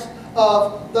bags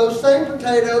of those same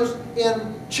potatoes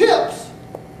in chips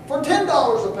for $10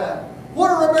 a pound.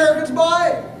 What are Americans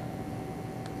buying?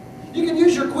 You can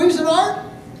use your Cuisinart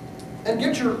and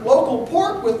get your local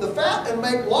pork with the fat and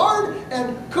make lard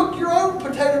and cook your own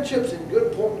potato chips in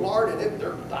good pork lard, and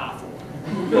they're to die for.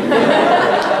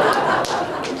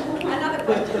 Another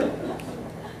question.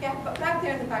 Yeah, but back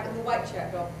there in the back of the white shirt,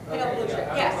 Bill. Okay, Blue shirt. I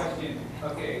have a Yes. question.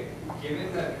 Okay,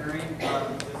 given the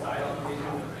current societal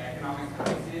conditions of economic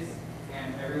crisis,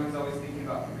 and everyone's always thinking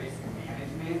about risk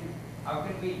management, how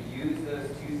can we use those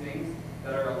two things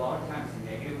that are a lot of times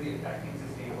negatively affecting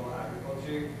sustainable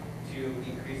agriculture to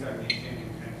increase our mission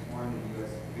and transform the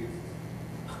U.S. food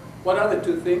system? What are the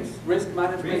two things? Risk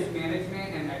management? Risk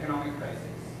management and economic crisis.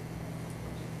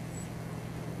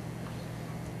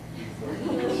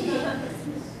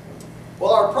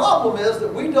 Well, our problem is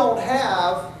that we don't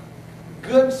have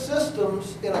good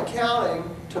systems in accounting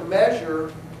to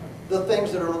measure the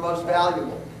things that are the most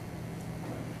valuable.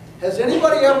 Has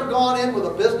anybody ever gone in with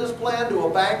a business plan to a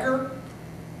banker,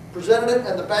 presented it,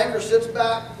 and the banker sits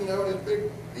back, in his big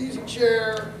easy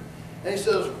chair, and he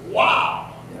says,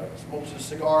 "Wow," smokes his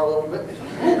cigar a little bit. He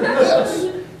says,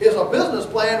 "This is a business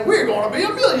plan. We're going to be a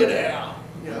millionaire."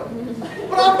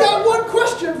 But I've got one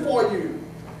question for you.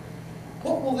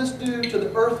 What will this do to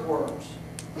the earthworms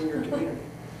in your community?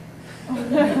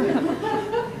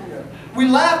 We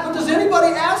laugh, but does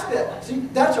anybody ask that? See,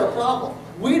 that's our problem.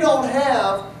 We don't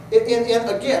have,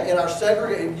 in our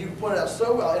segregated, you pointed out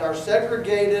so well, in our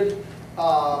segregated,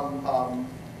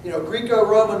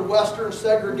 Greco-Roman, Western,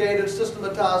 segregated,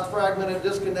 systematized, fragmented,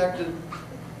 disconnected,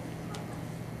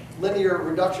 linear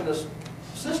reductionist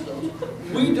systems,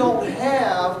 we don't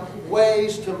have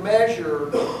ways to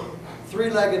measure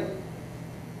three-legged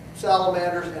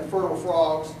salamanders and fertile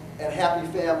frogs and happy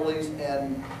families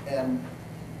and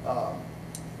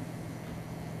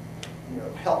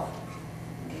health.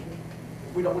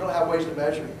 We don't have ways to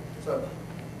measure it. So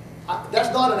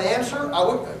that's not an answer. I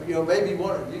would, maybe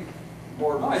one of you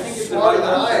more No, I think it's smarter the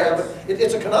than right I am, answer. but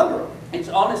it's a conundrum. It's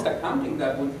honest accounting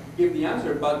that would give the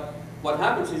answer, but what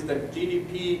happens is that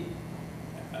GDP,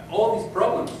 all these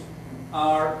problems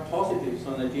are positives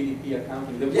on the GDP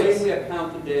accounting. The way Yes. we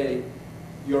account today,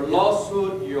 your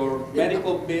lawsuit, your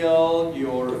medical bill,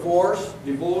 your Divorce.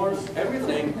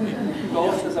 everything, it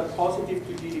goes as a positive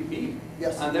to GDP.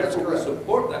 Yes, And that's therefore we correct.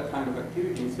 support that kind of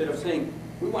activity instead of saying,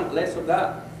 we want less of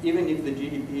that, even if the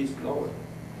GDP is lower.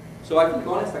 So I think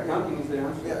honest accounting is the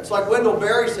answer. Yeah, it's like Wendell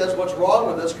Berry says, what's wrong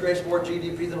with us creates more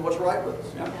GDP than what's right with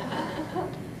us. Yeah.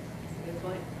 Good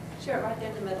point. Sure, right there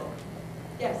in the middle.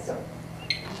 Yes.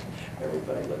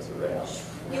 Everybody looks around.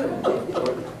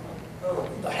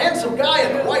 The handsome guy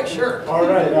in the white shirt. All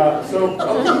right, so Boy,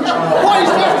 he's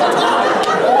starting to talk.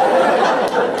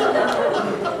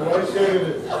 white shirt it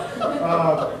is.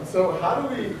 So how do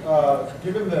we,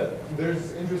 given that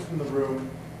there's interest in the room,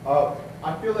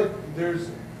 I feel like there's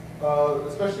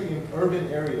especially in urban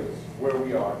areas where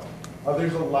we are,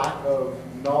 there's a lack of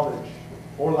knowledge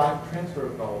or lack of transfer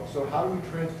of knowledge. So how do we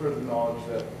transfer the knowledge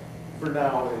that for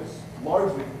now is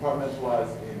largely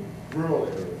compartmentalized in rural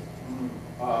areas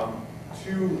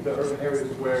to the urban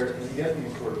areas where we get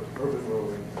these sort of urban-rural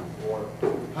linkages? Or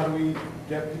how do we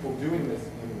get people doing this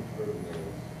in urban areas?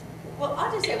 Well,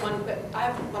 I'll just say one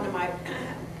of my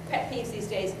pet peeves these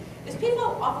days is people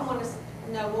often want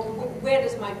to know, well, where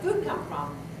does my food come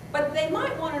from? But they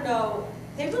might want to know,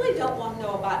 they really don't want to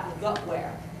know about the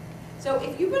where. So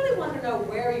if you really want to know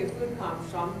where your food comes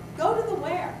from, go to the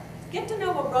where. Get to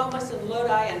know Aromas and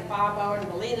Lodi and Fabo and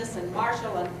Molinas and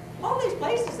Marshall and all these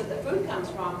places that the food comes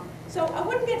from. So I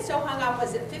wouldn't get so hung up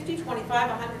as it 50, 25,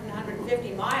 100, and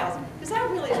 150 miles, because that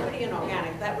really is pretty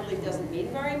inorganic. That really doesn't mean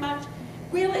very much.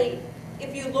 Really,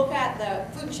 if you look at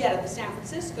the food shed of the San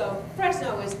Francisco,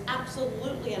 Fresno is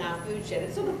absolutely in our food shed.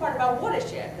 It's sort of part of our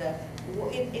watershed.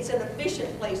 It's an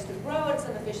efficient place to grow. It's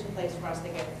an efficient place for us to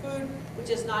get food, which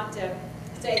is not to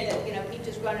say that, you know,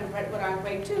 peaches grown in Redwood aren't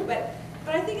great too, but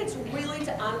I think it's really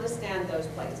to understand those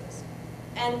places.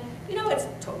 And, you know,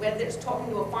 whether it's talking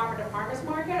to a farmer at a farmer's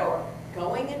market or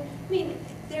going and, I mean,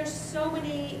 there's so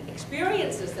many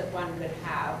experiences that one could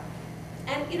have.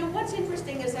 And, you know, what's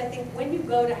interesting is I think when you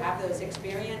go to have those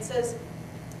experiences,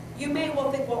 you may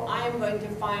well think, well, I am going to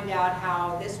find out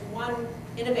how this one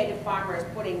innovative farmer is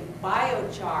putting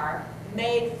biochar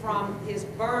made from his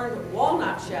burned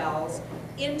walnut shells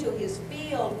into his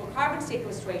field for carbon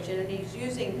sequestration, and he's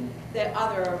using the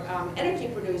other energy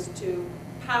produced to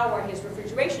power his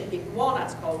refrigeration, keep the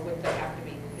walnuts cold, which they have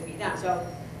to be done. So,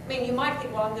 I mean, you might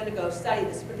think, well, I'm going to go study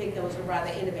this particular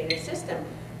rather innovative system.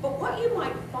 But what you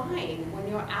might find when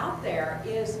you're out there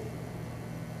is,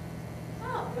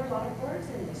 oh, there are a lot of birds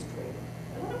in this tree.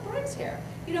 There are a lot of birds here.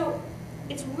 You know,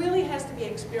 it really has to be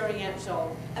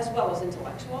experiential as well as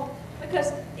intellectual.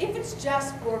 Because if it's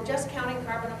just, we're just counting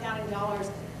carbon or counting dollars,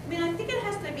 I mean, I think it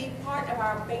has to be part of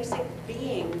our basic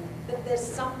being that there's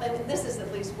something, this is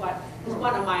at least what is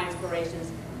one of my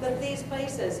inspirations, that these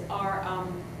places are,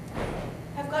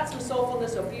 have got some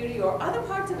soulfulness or beauty or other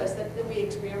parts of us that we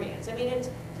experience. I mean, it's,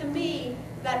 to me,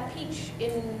 that peach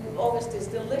in August is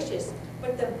delicious,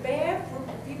 but the bare fruit,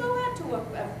 if you go out to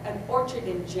an orchard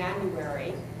in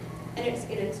January, and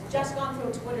it's just gone through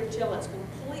its winter chill, it's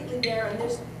completely bare, and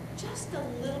there's just a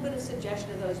little bit of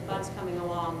suggestion of those buds coming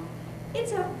along.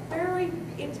 It's a very,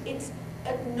 it's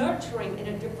a nurturing in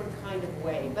a different kind of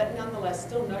way, but nonetheless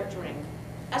still nurturing,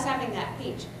 as having that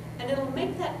peach. And it'll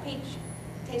make that peach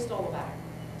taste all the better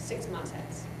 6 months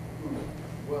hence.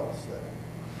 Well said.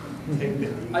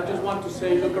 I just want to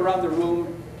say, look around the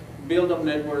room, build up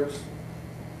networks.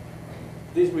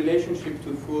 This relationship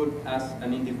to food as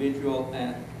an individual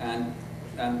and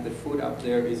the food up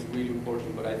there is really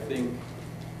important, but I think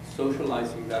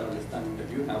socializing that understanding that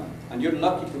you have, and you're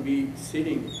lucky to be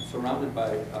sitting surrounded by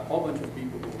a whole bunch of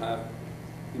people who have,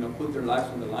 you know, put their lives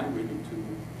on the line really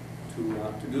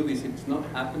to do this. It's not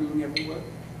happening everywhere.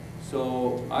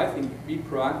 So I think be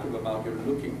proactive about your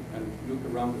looking and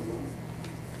look around the room.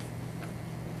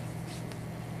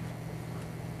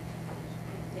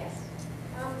 Yes.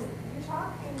 You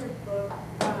talk in your book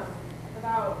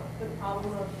about the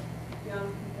problem of young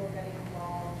people getting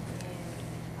involved in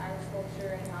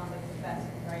agriculture and how like the best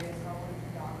and brightest are always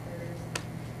doctors.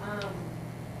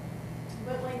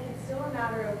 But like it's still a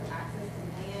matter of access to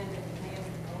land and land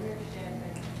ownership.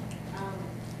 And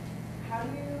how do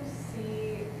you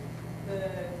see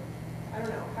I don't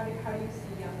know, how do you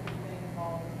see young people getting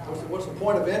involved with that? What's the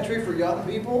point of entry for young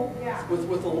people? Yeah.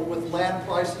 With land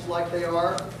prices like they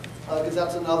are? Because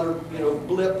that's another, you know,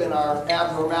 blip in our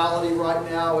abnormality right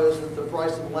now, is that the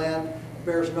price of land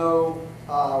bears no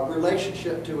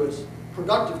relationship to its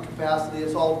productive capacity.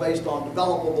 It's all based on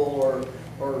developable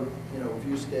or you know,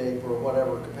 viewscape or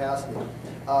whatever capacity.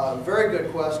 Very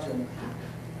good question.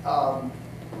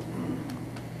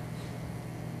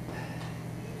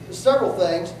 Several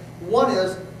things. One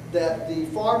is that the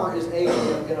farmer is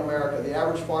aging in America. The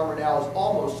average farmer now is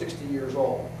almost 60 years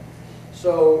old.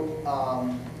 So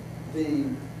the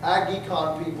ag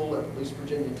econ people, at least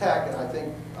Virginia Tech, and I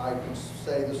think I can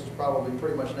say this is probably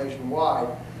pretty much nationwide,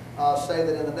 say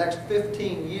that in the next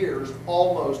 15 years,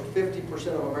 almost 50%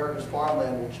 of America's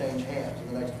farmland will change hands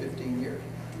in the next 15 years.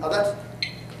 Now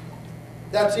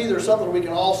that's either something we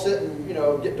can all sit and, you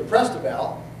know, get depressed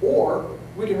about, or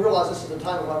we can realize this is a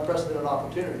time of unprecedented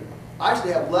opportunity. I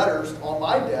actually have letters on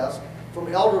my desk from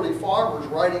elderly farmers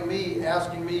writing me,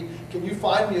 asking me, can you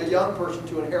find me a young person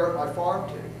to inherit my farm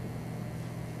to?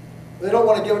 They don't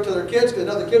want to give it to their kids because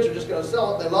other kids are just going to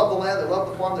sell it. They love the land, they love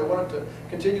the farm, they want it to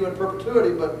continue in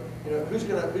perpetuity, but you know, who's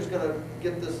going to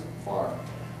get this farm?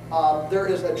 There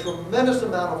is a tremendous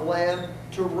amount of land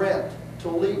to rent, to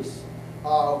lease.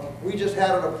 We just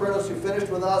had an apprentice who finished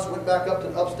with us, went back up to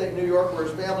upstate New York where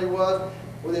his family was.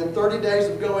 Within 30 days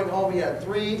of going home, he had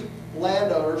 3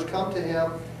 landowners come to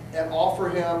him and offer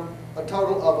him a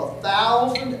total of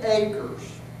 1,000 acres,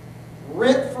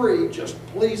 rent-free, just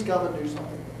please come and do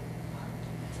something.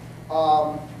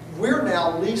 We're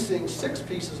now leasing 6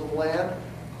 pieces of land.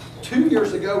 2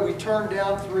 years ago, we turned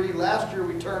down 3. Last year,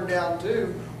 we turned down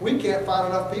 2. We can't find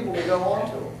enough people to go on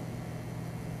to them.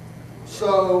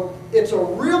 So it's a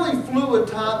really fluid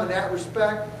time in that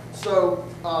respect. So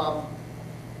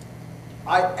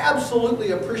I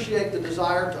absolutely appreciate the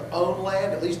desire to own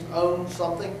land, at least own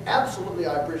something. Absolutely,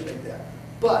 I appreciate that.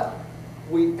 But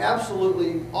we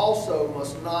absolutely also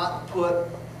must not put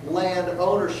land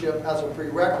ownership as a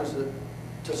prerequisite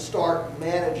to start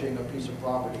managing a piece of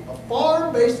property. A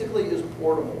farm basically is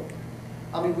portable.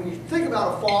 I mean, when you think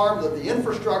about a farm, the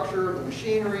infrastructure, the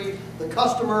machinery, the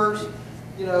customers,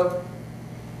 you know,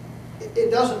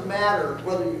 it doesn't matter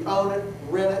whether you own it,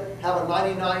 rent it, have a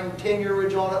 99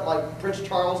 10-yearage on it like Prince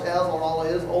Charles has on all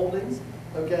of his holdings,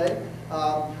 okay?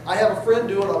 I have a friend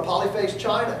doing a polyface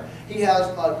china. He has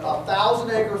a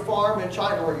 1,000-acre farm in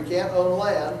China where you can't own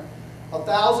land,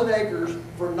 1,000 acres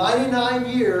for 99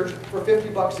 years for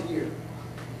 $50 a year.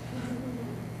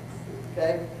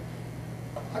 Okay?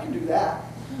 I can do that.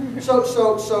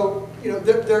 So you know,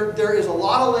 there is a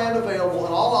lot of land available,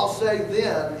 and all I'll say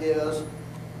then is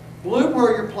bloom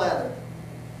where you're planted.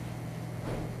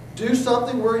 Do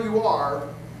something where you are,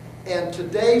 and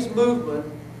today's movement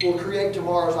will create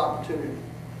tomorrow's opportunity.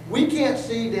 We can't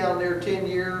see down there 10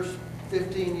 years,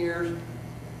 15 years,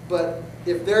 but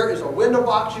if there is a window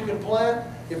box you can plant,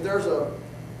 if there's a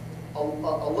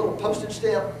little postage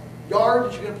stamp yard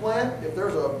that you can plant, if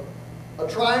there's a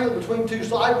triangle between 2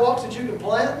 sidewalks that you can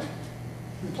plant,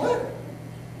 you plant it.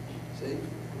 See?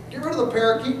 Get rid of the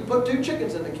parakeet and put 2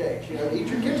 chickens in the cage. You know, eat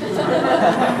your kitchen.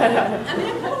 I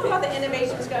mean, a couple of other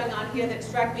innovations going on here that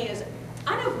struck me is,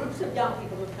 I know groups of young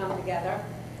people who've come together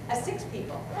as 6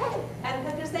 people. And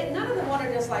because none of them want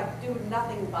to just like do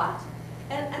nothing but.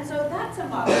 And so that's a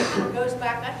model. It kind of goes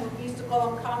back, I think we used to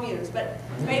call them communes, but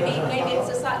maybe it's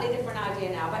a slightly different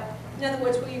idea now. But in other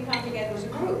words, where you come together as a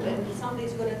group, and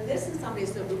somebody's good at this, and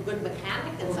somebody's a good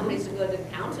mechanic, and somebody's a good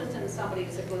accountant, and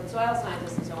somebody's a good soil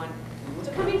scientist, and so on.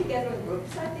 So coming together in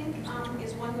groups, I think,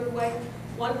 is one good way.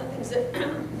 One of the things that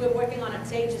we're working on at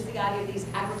SAGE is the idea of these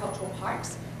agricultural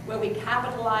parks, where we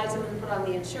capitalize them and put on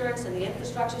the insurance and the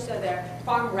infrastructure so they're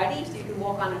farm ready, so you can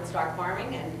walk on and start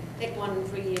farming, and take 1 and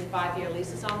 3 and 5-year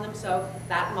leases on them. So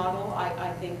that model,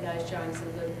 I think, is showing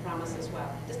some good promise as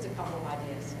well. Just a couple of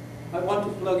ideas. I want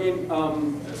to plug in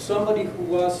somebody who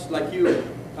was, like you,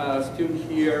 a student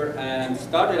here and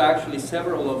started actually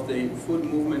several of the food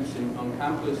movements on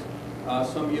campus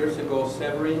some years ago,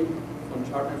 Severine from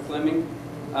Charter Fleming.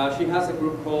 She has a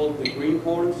group called the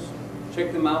Greenhorns.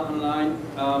 Check them out online.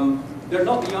 They're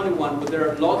not the only one, but there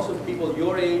are lots of people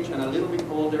your age and a little bit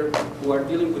older who are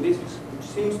dealing with this, which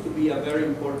seems to be a very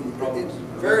important problem. It's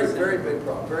very, very big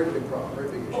problem, very big problem, very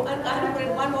big issue. Oh, and I'm going to put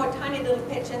in one more tiny little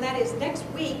pitch, and that is next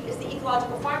week is the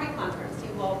Ecological Farming Conference.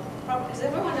 You will probably, does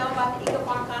everyone know about the Eco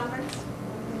Farm Conference?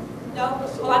 No?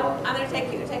 Well, I'm going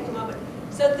to take a moment.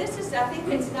 So this is, I think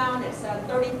it's now in its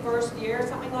 31st year,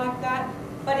 something like that,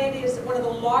 but it is one of the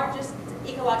largest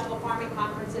ecological farming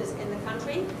conferences in the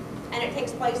country, and it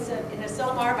takes place in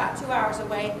Asilomar, about 2 hours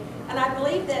away. And I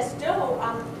believe they're still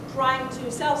trying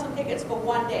to sell some tickets for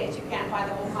 1 day. So you can't buy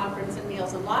the whole conference and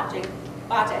meals and lodging,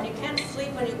 and you can't sleep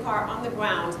in your car on the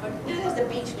grounds, but there's a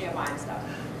beach nearby and stuff.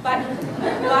 But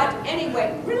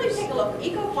anyway, really take a look.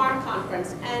 Eco Farm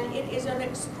Conference, and it is an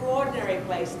extraordinary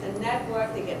place to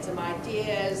network, to get some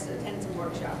ideas, attend some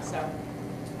workshops. So,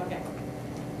 okay.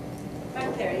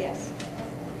 Back there, yes.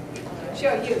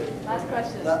 Sure, you. Last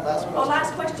question. Last question. Oh,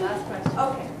 last question? Last question.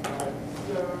 Okay.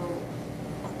 So,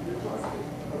 you're talking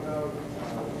about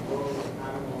role of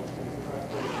animals in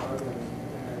sequestering carbon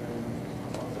and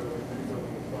also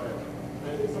rebuilding the soil.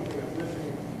 And I think something that's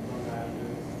missing from that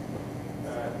is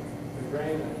that the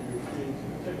grain that you feed to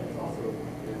the chickens also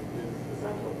is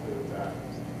essential to that.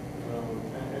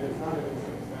 And it's not an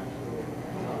insubstantial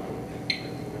amount of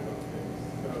things.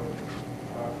 So,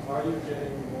 are you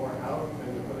getting more out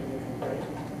than you're putting in grain?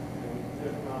 And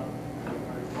if not,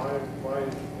 why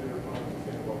is there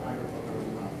sustainable agriculture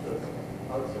and not just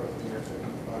outsourcing your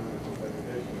environmental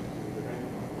degradation to the grain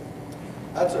farm?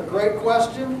 That's a great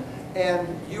question, and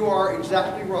you are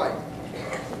exactly right.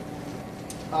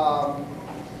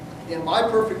 in my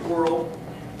perfect world,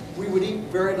 we would eat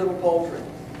very little poultry.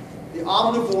 The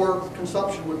omnivore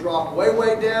consumption would drop way,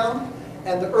 way down,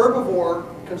 and the herbivore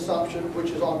consumption,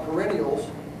 which is on perennials,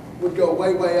 would go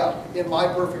way, way up in my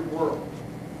perfect world.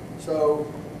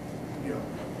 So, you know,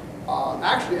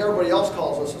 actually everybody else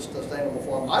calls us a sustainable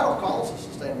farm. I don't call us a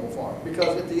sustainable farm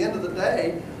because at the end of the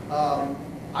day,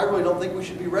 I really don't think we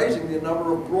should be raising the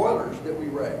number of broilers that we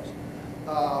raise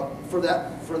for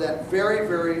that very,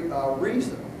 very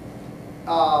reason.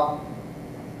 But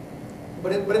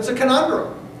it's a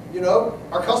conundrum. You know,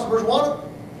 our customers want it.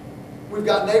 We've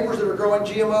got neighbors that are growing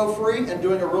GMO free and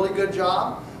doing a really good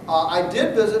job. I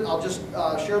did visit, I'll just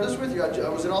share this with you. I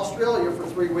was in Australia for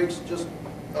 3 weeks just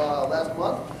last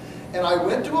month. And I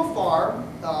went to a farm,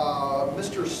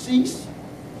 Mr. Cease,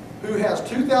 who has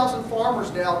 2,000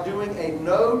 farmers now doing a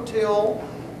no-till,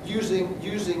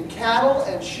 using cattle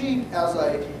and sheep as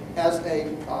a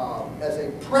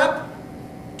prep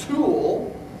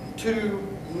tool to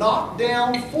knock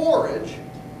down forage,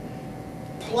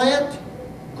 plant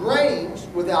grains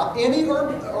without any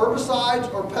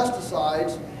herbicides or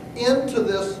pesticides into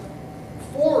this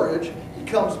forage. He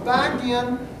comes back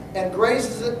in and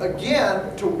grazes it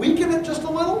again to weaken it just a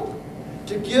little,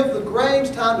 to give the grains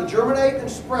time to germinate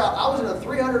and sprout. I was in a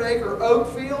 300-acre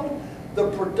oat field. The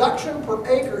production per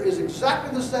acre is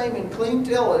exactly the same in clean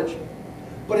tillage,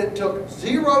 but it took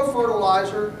 0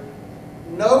 fertilizer,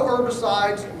 no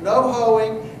herbicides, no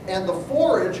hoeing, and the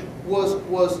forage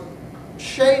was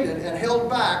shaded and held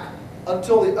back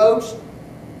until the oats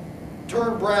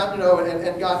turned brown, you know,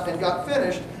 and got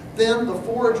finished. Then the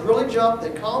forage really jumped. They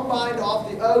combined off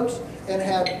the oats and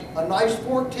had a nice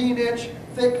 14-inch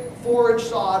thick forage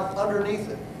sod underneath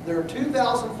it. There are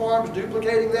 2,000 farms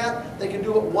duplicating that. They can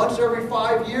do it once every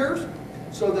 5 years.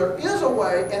 So there is a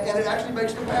way, and it actually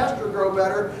makes the pasture grow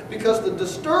better because the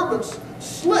disturbance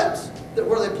slits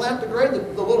where they plant the grain,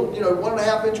 the little, you know,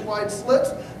 1.5-inch wide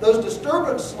slits, those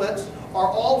disturbance slits are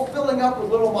all filling up with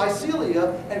little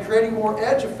mycelia and creating more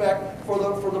edge effect for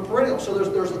the perennial. So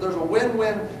there's a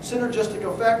win-win synergistic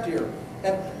effect here.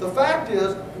 And the fact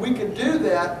is, we could do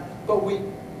that, but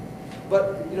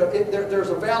you know, there's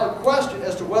a valid question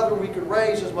as to whether we could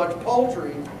raise as much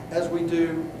poultry as we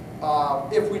do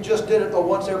if we just did it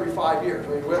once every 5 years.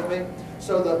 Are you with me?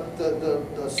 So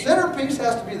the centerpiece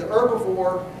has to be the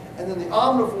herbivore, and then the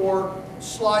omnivore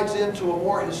slides into a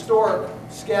more historic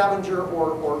scavenger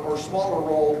or smaller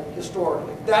role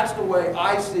historically. That's the way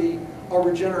I see a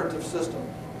regenerative system.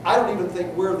 I don't even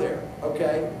think we're there,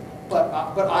 okay? But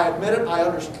I admit it, I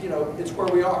understand, you know, it's where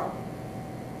we are.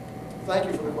 Thank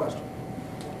you for the question.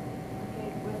 Okay,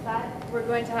 with that, we're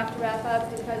going to have to wrap up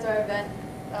because our event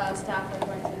staff are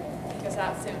going to kick us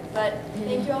out soon. But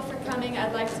thank you all for coming.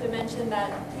 I'd like to mention that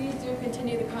please do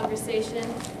continue the conversation.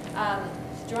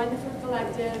 Join the Food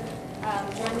Collective,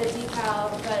 join the decal,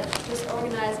 but just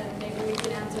organize and maybe we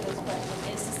can answer this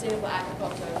question. Is sustainable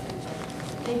agriculture our future?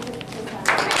 Thank you for your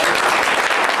time.